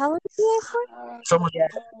 How long did you for? so much.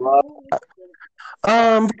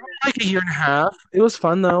 Like a year and a half. It was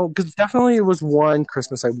fun though, because definitely it was one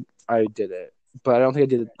Christmas I did it, but I don't think I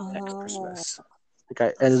did it next Christmas. Like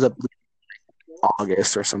I ended up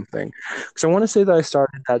August or something. Because I want to say that I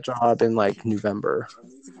started that job in like November,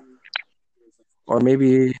 or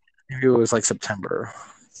maybe it was like September.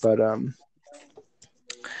 But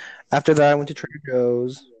after that, I went to Trader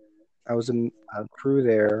Joe's. I was a crew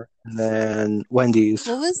there, and then Wendy's.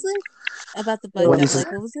 What was like about the budget?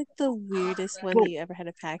 Like, what was like the weirdest one that you ever had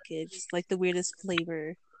a package? Like the weirdest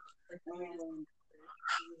flavor.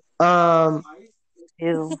 Ew.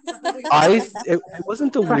 It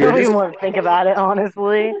wasn't the I don't weirdest. even want to think about it,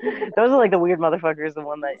 honestly. Those are like the weird motherfuckers, the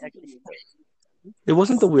one that actually. It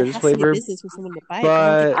wasn't the weirdest flavor,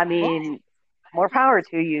 but I mean, more power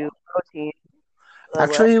to you. Protein.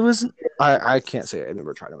 Actually, it was. I can't say I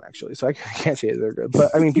never tried them actually, so I can't say they're good.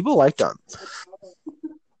 But I mean, people liked them.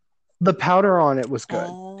 The powder on it was good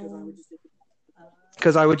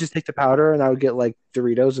because I would just take the powder and I would get like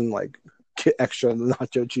Doritos and like get extra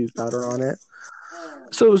nacho cheese powder on it,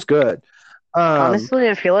 so it was good. Honestly,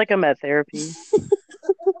 I feel like I'm at therapy.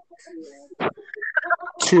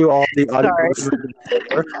 To all the audience,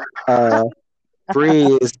 Bree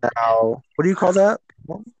is now. What do you call that?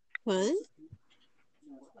 What?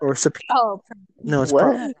 Or subpoena? Oh, no, it's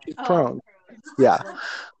what? prone. Yeah.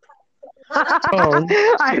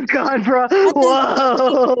 I've gone from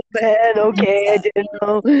whoa, man. Okay, I didn't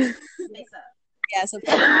know. Yeah, so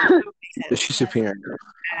She's superior.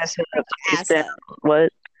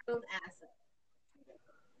 What?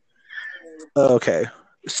 Okay.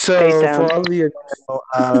 Face So down. for all of you,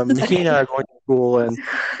 Nikki and I are going to school, and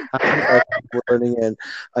we're learning in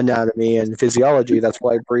anatomy and physiology. That's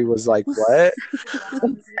why Bree was like, "What?"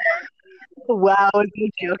 Wow, it's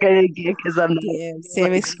a joke I didn't get because I'm not Damn, Sam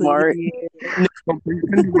like excluded smart. you. No, Bree's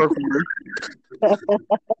gonna work for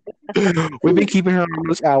her. We've been keeping her on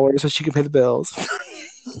those hours so she can pay the bills.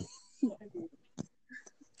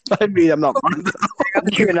 I mean, I'm not one of them.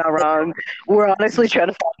 You're not wrong. We're honestly trying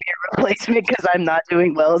to find me a replacement because I'm not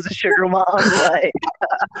doing well as a sugar mom. Like,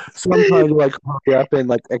 So I'm trying to like hurry up and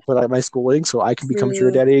like expedite my schooling so I can become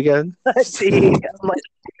sugar True. daddy again. see, I'm like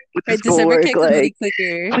with the Right, December schoolwork, can't come any like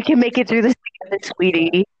quicker. we can make it through this together,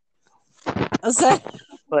 sweetie. I'm sorry.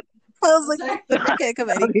 But I was like, December can't come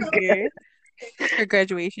any quicker. For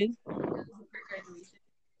graduation.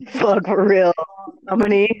 fuck for real. How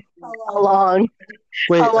many? How long?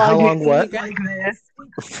 Wait, How how long do long? you What? need like this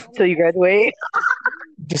till you graduate?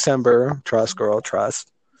 December. Trust, girl.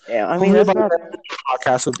 Trust. Yeah, I mean Hopefully, that's by not then, the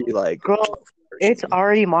podcast will be like. girl. It's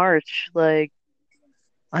already March. Like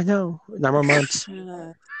I know. 9 more months.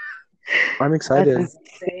 I'm that's excited. insane,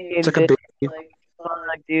 It's like a bitch. baby. Fuck,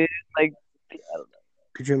 dude. Like, I don't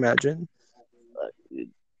Could you imagine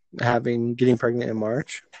know. getting pregnant in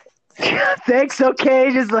March? Thanks,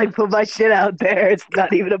 okay. Just like put my shit out there. It's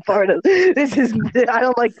not even a part of this. I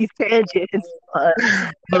don't like these tangents. But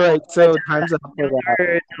All right, so time's up for that.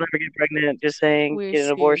 never get pregnant. Just saying, We're get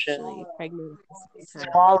an abortion. spiritually pregnant at the same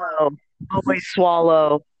time. Swallow. Always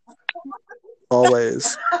swallow.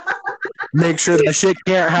 Always make sure that shit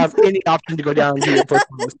can't have any option to go down to your foot.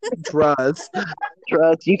 Trust.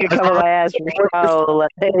 Trust. You can cover my ass for sure. Like,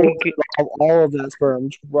 All of that sperm.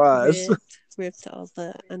 Trust. Ripped all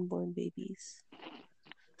the unborn babies.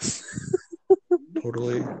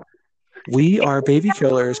 Totally. We are baby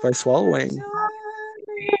killers by swallowing.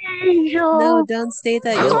 No, don't state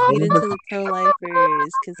that. You'll Oh, feed into the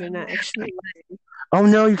pro-lifers because they're not actually. oh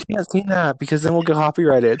no, you can't say that because then we'll get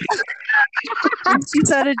copyrighted. She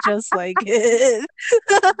sounded just like it.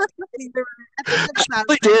 I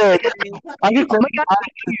did. I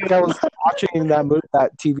just I was watching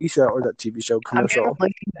that TV show or that TV show I'm commercial. gonna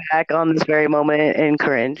look back on this very moment and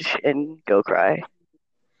cringe and go cry.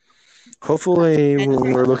 Hopefully,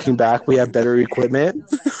 when we're looking back, we have better equipment.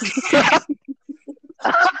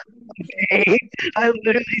 Okay. I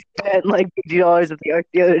literally spent like $50 at the Arc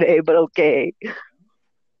the other day, but okay.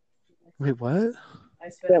 Wait, what? I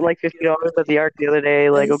spent like $50 at the Arc the other day,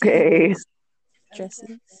 like okay.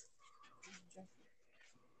 Dresses.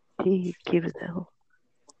 He gives hell.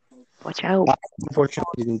 Watch out. I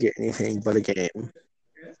unfortunately didn't get anything but a game.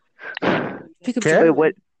 Pick up Okay. Wait,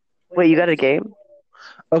 what? Wait, you got a game?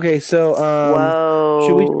 Okay, so Whoa.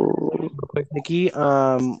 should we real quick, Nikki?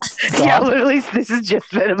 Yeah, literally, this has just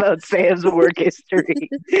been about Sam's work history.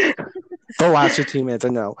 The last 15 minutes, I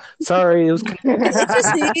know. Sorry, it was.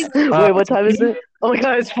 Wait, what time is it? Oh my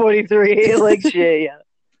god, it's 43. Like shit, yeah.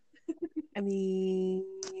 I mean,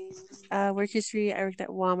 work history. I worked at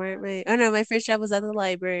Walmart. My first job was at the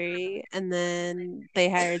library, and then they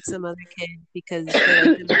hired some other kid because they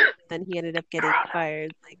liked him. Then he ended up getting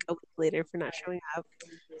fired like a week later for not showing up.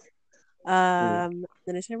 Then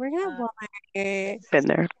I started working at Walmart. Been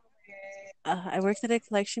there. I worked at a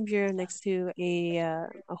collection bureau next to a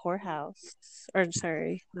whorehouse. Or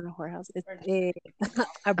sorry, not a whorehouse. It's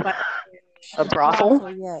A brothel?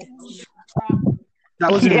 Yeah.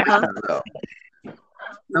 That was in Reno, though.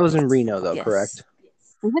 That was in Reno, though, Yes. correct?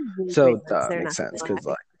 Really So great that they're makes not sense because,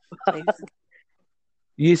 like, places.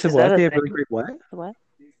 you said Is what? that a They have thing? really great what? What?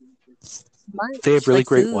 They have really Like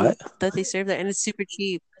great food what? that they serve there, and it's super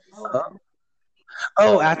cheap.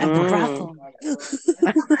 Oh, at the At the Mm.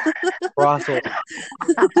 brothel. brothel.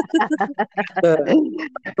 The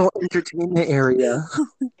adult entertainment area.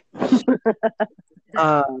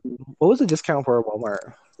 What was the discount for a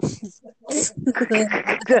Walmart?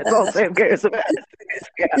 That's all Sam cares about.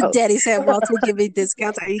 Daddy said Walter give me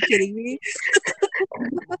discounts. Are you kidding me?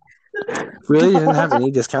 Really didn't have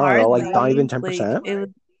any discount at all, like not even Hardly. 10%. It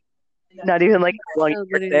would Not even like how long no, you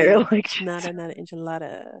worked there. literally Like not an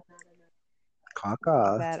enchilada.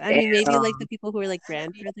 Caca. Bad. I mean, maybe like the people who were like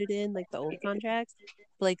grandfathered in, like the old contracts,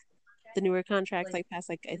 but, like the newer contracts, like past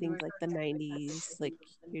like I think like the 90s, like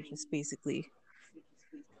you're just basically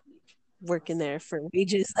working there for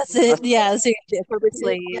wages. That's it. Yeah, so you're a corporate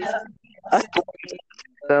slave.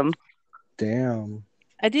 Damn.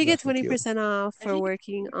 I did get That's with you. 20% off for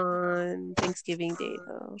working on Thanksgiving Day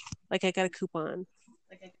though. Like I got a coupon.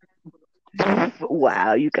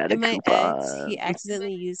 wow, you got a And my coupon. ex, he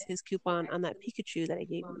accidentally used his coupon on that Pikachu that I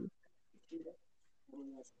gave him.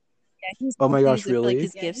 He's Oh my supposed to gosh, use it for like really?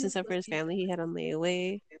 his gifts and stuff for his family he had on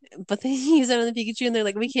layaway. But then he used it on the Pikachu and they're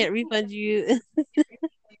like, we can't refund you.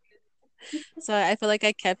 So I feel like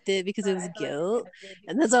I kept it because it was guilt.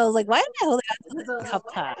 And that's why I was like, why am I holding on to this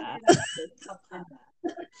Kappa?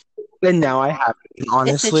 And now I have it. And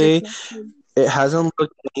It's a trick honestly, question. it hasn't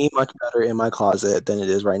looked any much better in my closet than it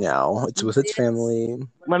is right now. It's with its family.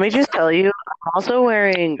 Let me just tell you, I'm also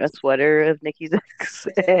wearing a sweater of Nikki's ex,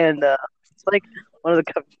 and it's like one of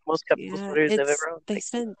the most comfortable Yeah, sweaters I've it's ever owned. they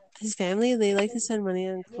spend his family, they like to spend money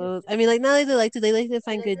on clothes. I mean, like not like they like to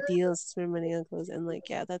find good deals to spend money on clothes. And like,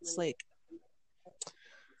 yeah, that's like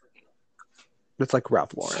It's like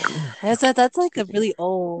Ralph Lauren. that's like a really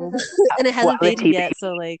old and it Well, hasn't the faded TV. yet,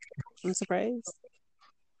 so like I'm surprised.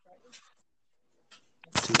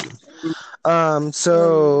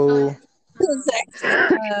 So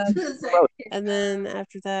And then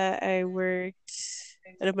after that, I worked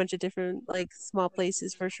at a bunch of different like small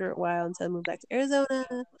places for a short while until I moved back to Arizona.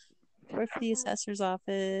 Worked for the assessor's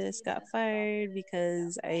office, got fired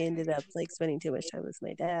because I ended up like spending too much time with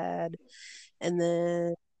my dad, and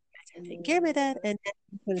then I had to take care of my dad and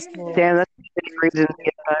go to school. Damn, that's a big reason to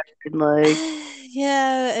get fired. Like,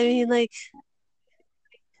 Yeah, I mean, like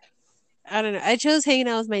I don't know. I chose hanging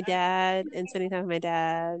out with my dad and spending time with my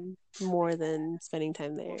dad more than spending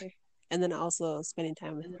time there. And then also spending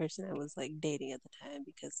time with the person I was like dating at the time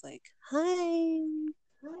because like, hi.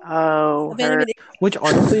 oh, her. Abandonment. which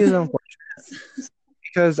honestly is unfortunate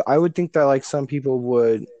because I would think that like some people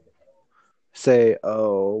would say,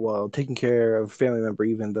 "Oh, well, taking care of a family member,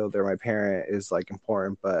 even though they're my parent, is like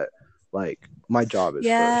important, but like my job is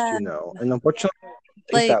Yeah, first, you know." And unfortunately, I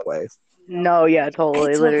think like that way. No, yeah, I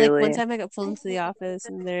totally, told like one literally. time I got pulled into the office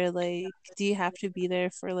and they're like, "Do you have to be there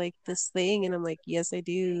for like this thing?" And I'm like, "Yes, I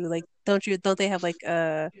do." Like, don't they have like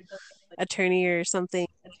a attorney or something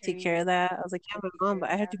to take care of that? I was like, "Yeah, my mom, but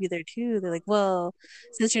I have to be there too." They're like, "Well,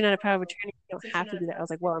 since you're not a power of attorney, you don't have to be there." I was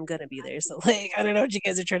like, "Well, I'm gonna be there." So like, I don't know what you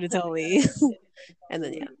guys are trying to tell me. And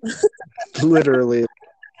then yeah. Literally,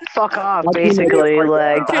 Fuck off, I mean, basically.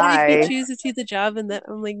 Like, Trying to make me bye. choose to do the job and that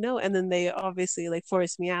I'm like no, and then they obviously like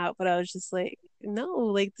forced me out, but I was just like no,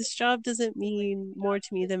 like this job doesn't mean more to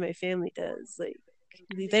me than my family does. Like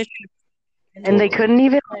they And they couldn't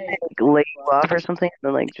even like lay you off or something, and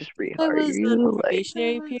then like just I rehire was on you. Like,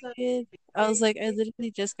 probationary period. I was like I literally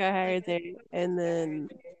just got hired there, and then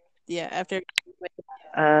yeah, after I like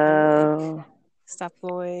uh, stopped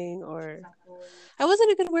going or I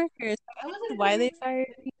wasn't a good worker. So I don't know why they fired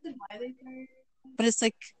me, but it's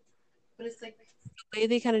like the way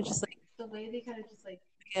they kind of just like I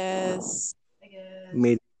guess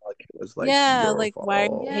made it like it was like yeah, your like why are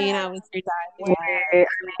fault. you hanging out with your wait, dad? I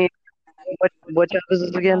mean, what job is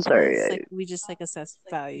this again? It's Sorry. like we just like assess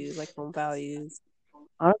values, like home values.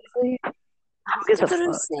 Honestly, who gives a That's what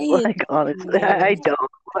I'm fuck? saying. Like, honestly, Yeah. I don't.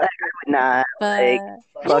 Like, I would not. But Like,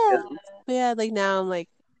 fuck yeah, 'em. but yeah, like now I'm like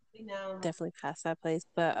definitely past that place.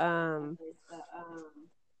 But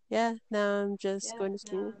yeah, now I'm just going to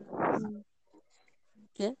school.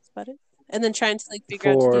 Yeah, that's about it. And then trying to like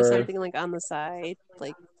figure out to do For something like on the side,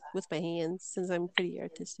 like with my hands, since I'm pretty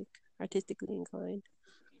artistically inclined.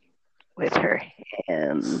 With her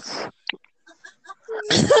hands.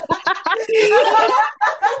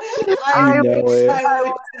 I know it.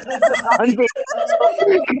 I don't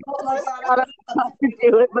know how to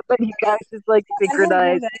do it, but then you guys just like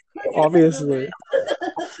synchronize. Obviously.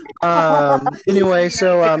 Anyway,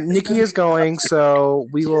 so Nikki is going, so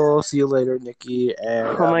we will see you later, Nikki. And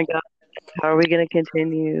Oh my god, how are we gonna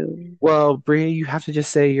continue? well, Bria, you have to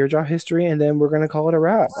just say your job history, and then we're gonna call it a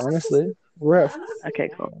wrap. Honestly, we're at Okay,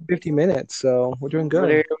 cool. 50 minutes, so we're doing good.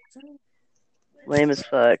 Literally lame as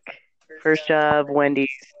fuck. First job, Wendy's,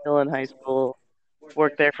 still in high school.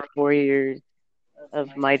 Worked there for 4 years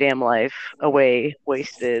of my damn life away,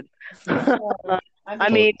 wasted. I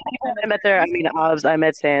mean, I met there. I mean, Obs. I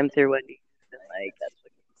met Sam through Wendy's, and like that's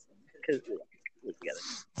because we live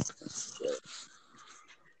together.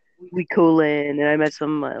 We coolin', and I met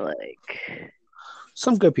some like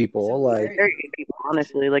Some good people, like very good people.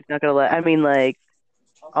 Honestly, like not gonna lie. I mean, like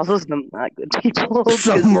also some not good people.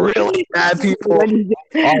 some really bad people.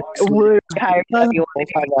 Would hire anyone if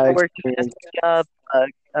I've you had work a experience. job.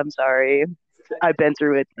 I'm sorry. I've been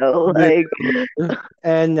through it though. Like,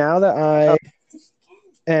 And now that I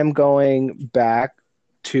am going back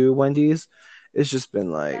to Wendy's, it's just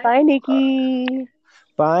been like, bye, Nikki.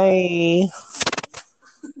 bye.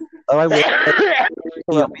 Oh, I will.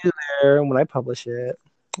 You'll be there when I publish it.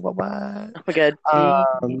 Bye bye. Oh my god.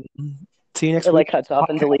 See you next It like week. cuts off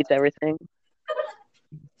and deletes everything.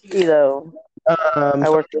 You though. I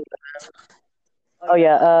So worked. Oh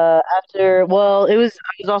yeah. I was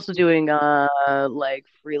also doing like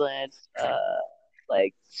freelance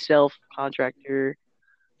like self contractor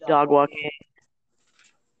dog walking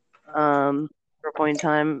for a point in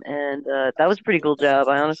time, and that was a pretty cool job.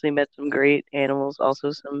 I honestly met some great animals,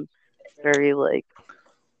 also some very like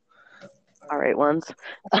all right ones.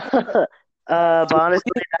 But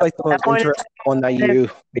honestly, Like the at that most point, interesting one that you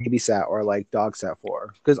babysat or like dog sat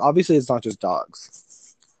for? Because obviously it's not just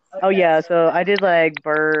dogs. oh yeah, so I did like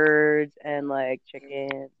birds and like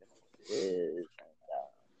chickens and horses.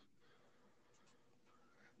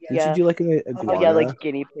 Didn't you Yeah. do like an Oh yeah, like iguana?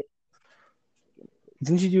 guinea pigs.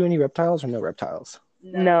 Didn't you do any reptiles or no reptiles?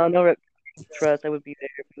 No, no trust. I would be there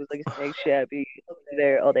if it was like a snake shit. I'd be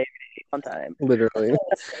there all day, every day, on time. Literally. If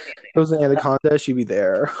it was an anaconda, she'd be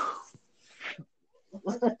there.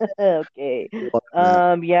 Okay. Love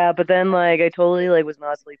that. Yeah, but then like I totally like was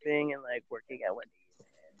not sleeping and like working at Wendy's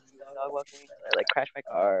and dog walking. I like crashed my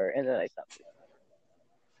car and then I stopped sleeping.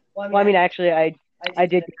 Well, I mean, actually, I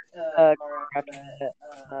did car after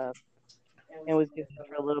that, and was doing it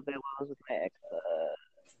for a little bit while I was with my ex.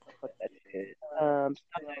 Fuck that shit. Stopped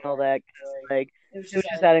doing all that because like it was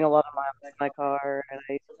just adding a lot of miles to my car, and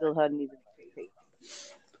I still hadn't even paid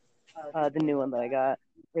the new one that I got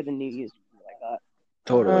or the new used one that I got.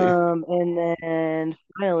 Totally. And then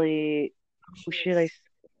finally, oh shit, I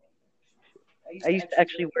used to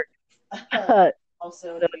actually work.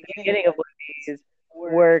 So at the beginning of one of these,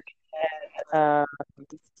 work at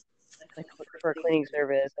like for a cleaning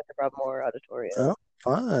service at the Broadmoor Auditorium. Oh,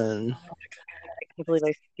 fun. I can't believe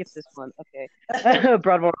I skipped this one. Okay,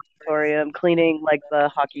 Broadmoor Auditorium, cleaning like the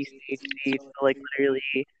hockey stage seats. So, like literally,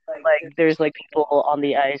 like there's like people on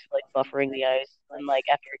the ice, like buffering the ice, and like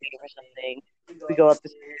after a game or something, we go up the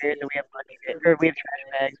stairs and we have trash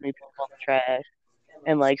bags, and we pick up all the trash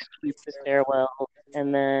and like sweep the stairwell,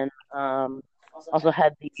 and then also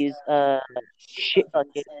had these shit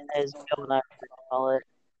buckets, as Joe and I like to call it.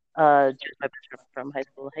 Just my best friend from high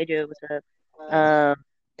school. Hey Joe, what's up? Um,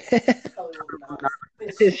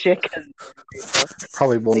 this shit because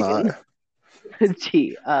Probably will not.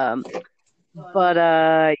 gee. But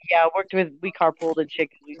yeah, we carpooled and shit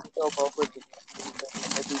because we still both lived in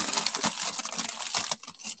like we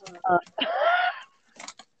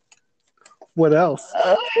What else?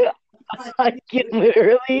 I can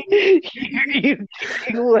literally hear you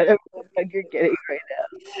getting whatever the fuck you're getting right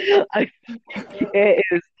now. I can't. It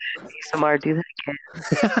was ASMR. Do that again.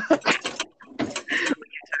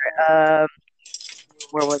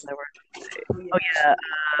 Where was I? Oh yeah,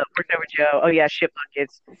 worked over Joe. Oh yeah, shit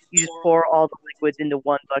buckets. You just pour all the liquids into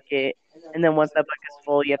one bucket, and then once that bucket's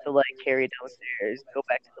full, you have to like carry it downstairs, go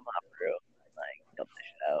back to the mop room, and like dump the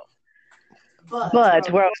shit out.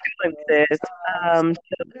 But where I was going with this,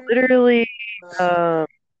 so literally, um,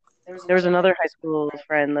 there was another high school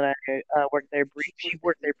friend that I worked there. She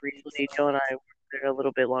worked there briefly. Joe and I worked there a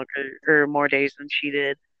little bit longer or more days than she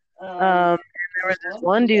did. And there was this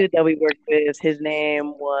one dude that we worked with. His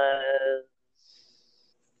name was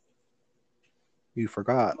You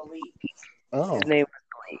forgot. Oh, his name was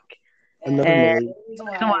Malik. another And Malik. the reason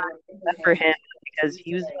why I did that for him is because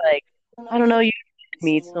he was like, I don't know, you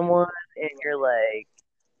meet someone and you're like,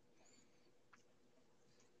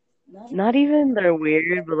 not even they're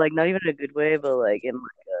weird, but like not even in a good way, but like in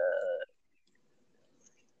like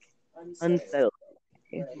a unsettled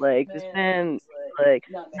way. Like this man, like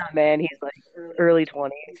not man, he's like early 20s.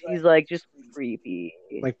 He's like just creepy.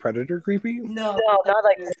 Like Predator creepy? No, not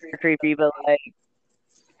like super creepy, but like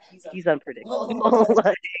he's unpredictable.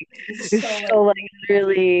 Like so, like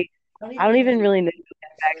literally, I don't even really know his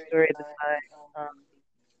backstory at the time.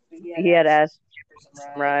 He had asked for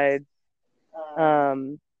some rides.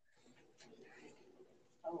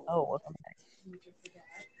 Oh, welcome back.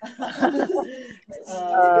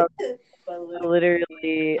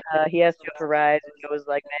 Literally, he asked Joe for rides, and Joe was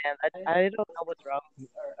like, "Man, I don't know what's wrong,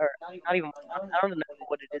 or not even I don't know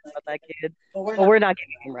what it is about that kid, but we're not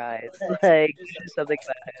giving him rides. Like, there's just something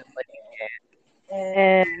about him, like we can't."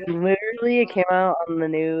 And literally, it came out on the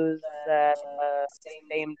news that the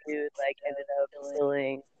same dude like ended up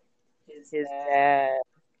killing his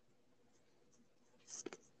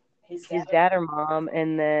dad or mom,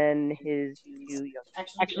 and then his two young.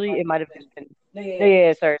 Actually, it might have just been. No,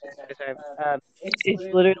 yeah, sorry. It's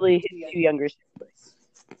literally his two younger siblings.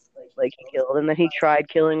 Like he killed, and then he tried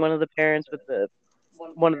killing one of the parents, but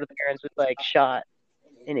one of the parents was like shot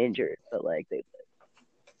and injured, but like they lived.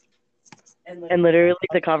 And literally,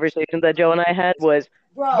 the conversation that Joe and I had was,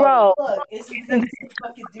 "Bro, isn't this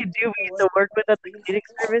fucking dude we used to work with at the cleaning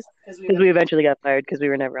service?" Because we eventually got fired because we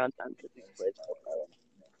were never on time because we split.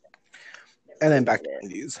 And then back to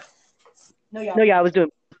Wendy's. No, yeah, I was doing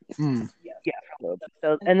Mm. front lobe.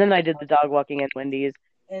 So, and then I did the dog walking at Wendy's,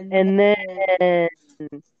 and then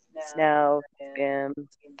now am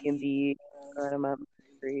DMD, I'm out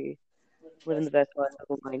free, living the best life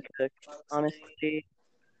of a line cook. Honestly,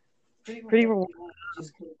 pretty rewarding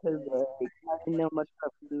because like I didn't know much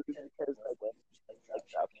about food because I went like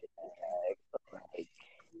drop shit bag, but like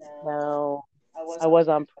now I was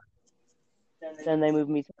on. Then they moved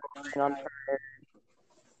me to on first.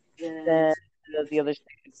 Then the other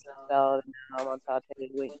state salad, and now I'm on saute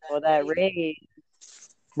waiting for that raise.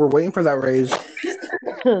 We're waiting for that raise.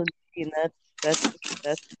 And that's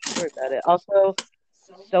the story about it. Also,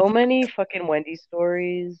 so many fucking Wendy's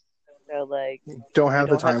stories. So like Don't have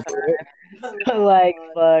we the time for it. like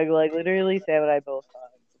fuck, like literally Sam and I both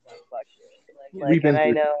thought fuck shit. Like, We've been and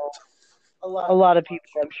I through. know a lot of people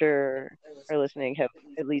I'm sure are listening have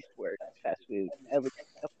at least worked fast food at least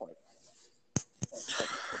a point.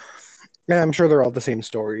 Yeah, I'm sure they're all the same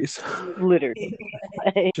stories, Literally.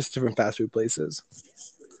 Like, just different fast food places.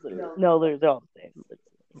 no, they're all the same.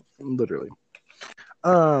 Literally.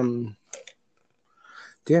 Damn,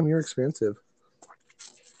 you're expensive.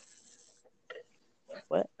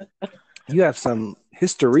 What? You have some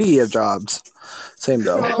history of jobs. Same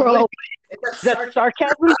though. Bro, that's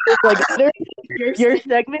sarcasm. Like your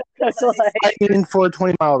segment. Like, I mean, for a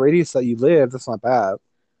 20-mile radius that you live, that's not bad.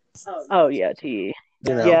 oh yeah, T.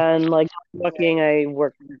 You know. Yeah, and like fucking, I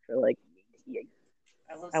worked for like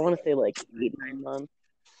I want to say like 8-9 months,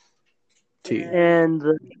 T. and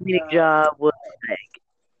the cleaning job was like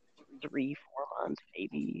 3-4 months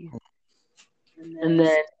maybe, and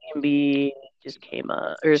then B just came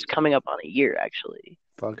up or is coming up on a year actually.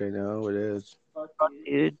 Fuck, I know it is. Fuck,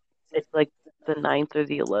 dude, it's like the 9th or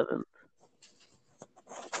the 11th.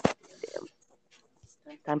 Damn,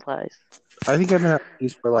 time flies. I think I've been at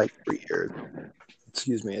these for like 3 years.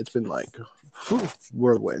 Excuse me. It's been like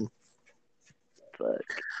whirlwind,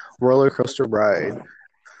 Fuck, roller coaster ride.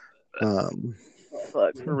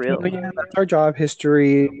 fuck, for real. But yeah, that's our job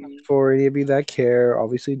history for any of you that care.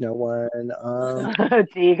 Obviously, no one.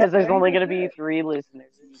 See, because there's only gonna be 3 listeners.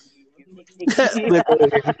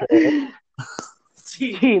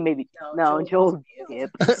 Gee, maybe no. Joel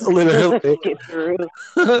skip. Literally. Skip through.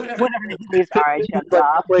 Whatever the case. All right, shut it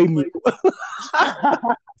off. Blame you.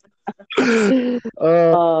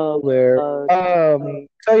 There.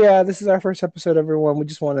 So yeah, this is our first episode, everyone. We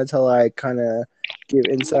just wanted to like kind of give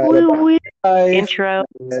insight about life intro.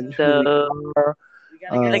 and So who we are.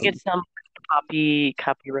 we gotta get some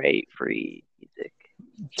copyright free music.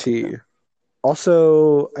 T.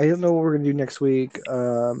 Also, I don't know what we're gonna do next week.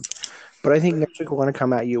 But I think next week we're gonna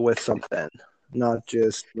come at you with something, not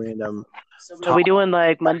just random. So are we doing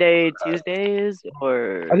like Monday, Tuesdays,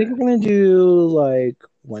 or? I think we're gonna do like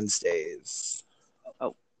Wednesdays.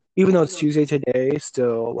 Oh, even though it's Tuesday today,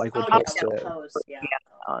 still like we'll post it.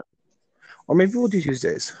 Or maybe we'll do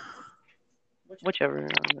Tuesdays. Whichever.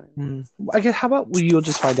 I guess. How about you'll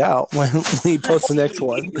just find out when we post the next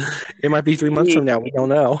one? It might be 3 months from now. We don't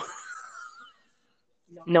know.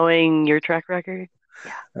 Knowing your track record.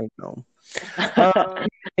 I don't know.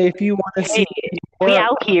 If you want to see, we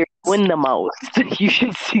out here win the most. You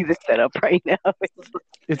should see the setup right now.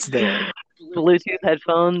 It's there. Bluetooth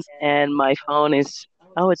headphones, and my phone is.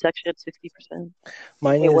 Oh, it's actually at 60%.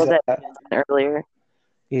 Mine was is at earlier.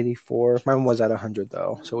 84. Mine was at 100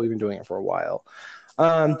 though, so we've been doing it for a while.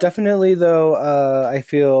 Definitely though, I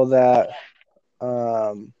feel that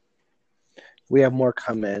we have more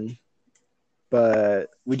coming.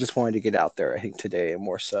 But we just wanted to get out there, I think, today and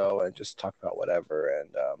more so, and just talk about whatever.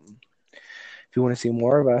 And if you want to see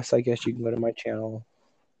more of us, I guess you can go to my channel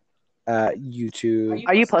at YouTube.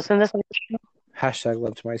 Are you posting this on your channel? #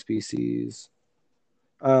 Love to My Species.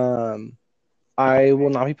 I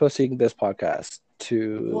will not be posting this podcast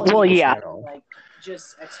to the channel.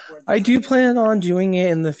 I do plan on doing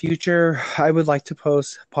it in the future. I would like to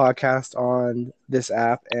post podcast on this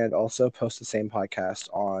app and also post the same podcast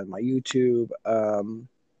on my YouTube.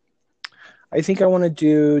 I think I want to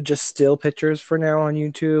do just still pictures for now on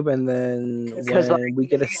YouTube, and then when we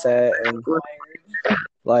get a set and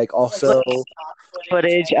like also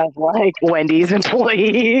footage of like Wendy's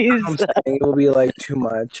employees. It will be like too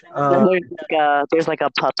much. There's like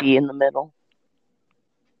a puppy in the middle.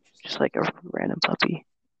 Just like a random puppy.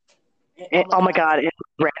 Oh my god, if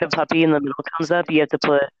a random puppy in the middle comes up, you have to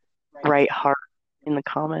put right heart in the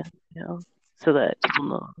comment, so that people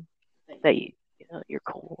know that you're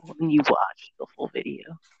cool and you watch the full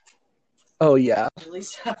video. Oh yeah.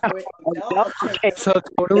 Okay. So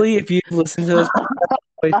totally, if you listen to this all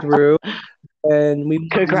the way through, and we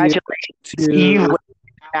congratulations, you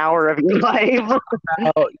hour of your life.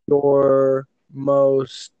 About your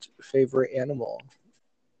most favorite animal,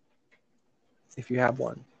 if you have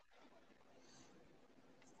one.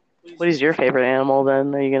 What is your favorite animal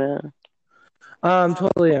then? Are you gonna?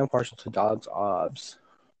 Totally, I'm partial to dogs, obs.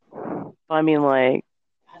 I mean, like,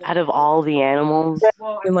 out of all the animals,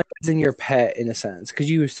 And like it's in your pet in a sense, because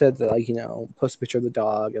you said that like post a picture of the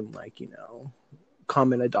dog and like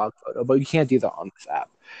comment a dog photo, but you can't do that on this app.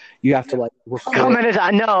 You have to like record. comment is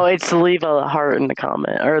no. It's leave a heart in the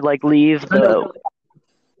comment or like leave the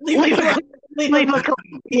leave a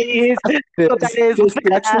please. Just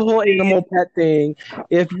scratch the whole animal pet thing.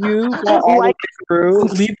 If you got all the way through,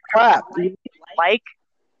 leave clap. Like,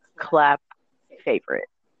 clap, favorite.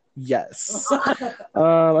 Yes.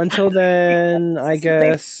 Until then, I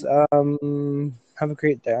guess have a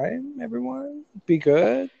great time, everyone. Be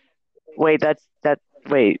good. Wait, that's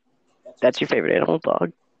your favorite animal,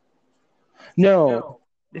 dog? No.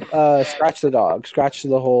 Scratch the dog. Scratch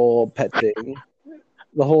the whole pet thing.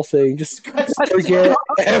 The whole thing. Just forget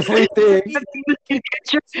everything. Don't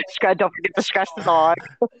forget to scratch the dog.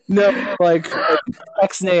 No, like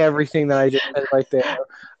X-nay everything that I just said right there.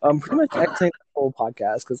 Pretty much X-nay the whole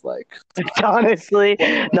podcast because like honestly,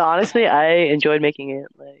 I enjoyed making it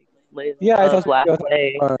like yeah, I thought last it was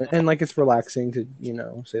day. fun. And like it's relaxing to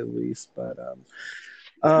say the least. But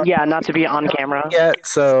yeah, not to be on camera. Yeah,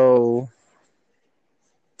 so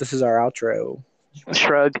this is our outro.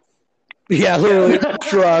 Shrug. Yeah, literally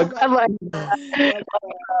shrug. I like the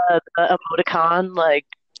emoticon, like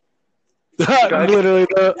literally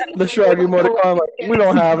the shrug emoticon. Like, we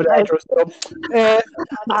don't have an outro still.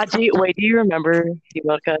 Aji, wait, do you remember the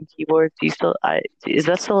emoticon keyboard? Do you still? Is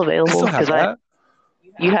that still available? Because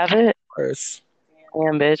you have it. Of course.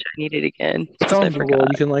 Damn, bitch, I need it again. It's on Google.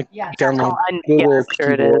 You can like download Google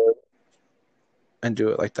keyboard and do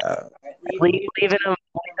it like that. Leave an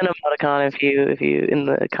emoticon if you in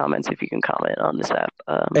the comments if you can comment on this app.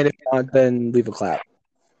 And if not, then leave a clap.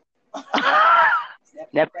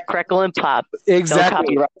 Crackle and pop.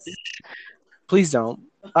 Exactly. Please don't.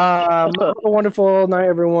 Have a wonderful night,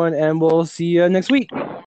 everyone, and we'll see you next week.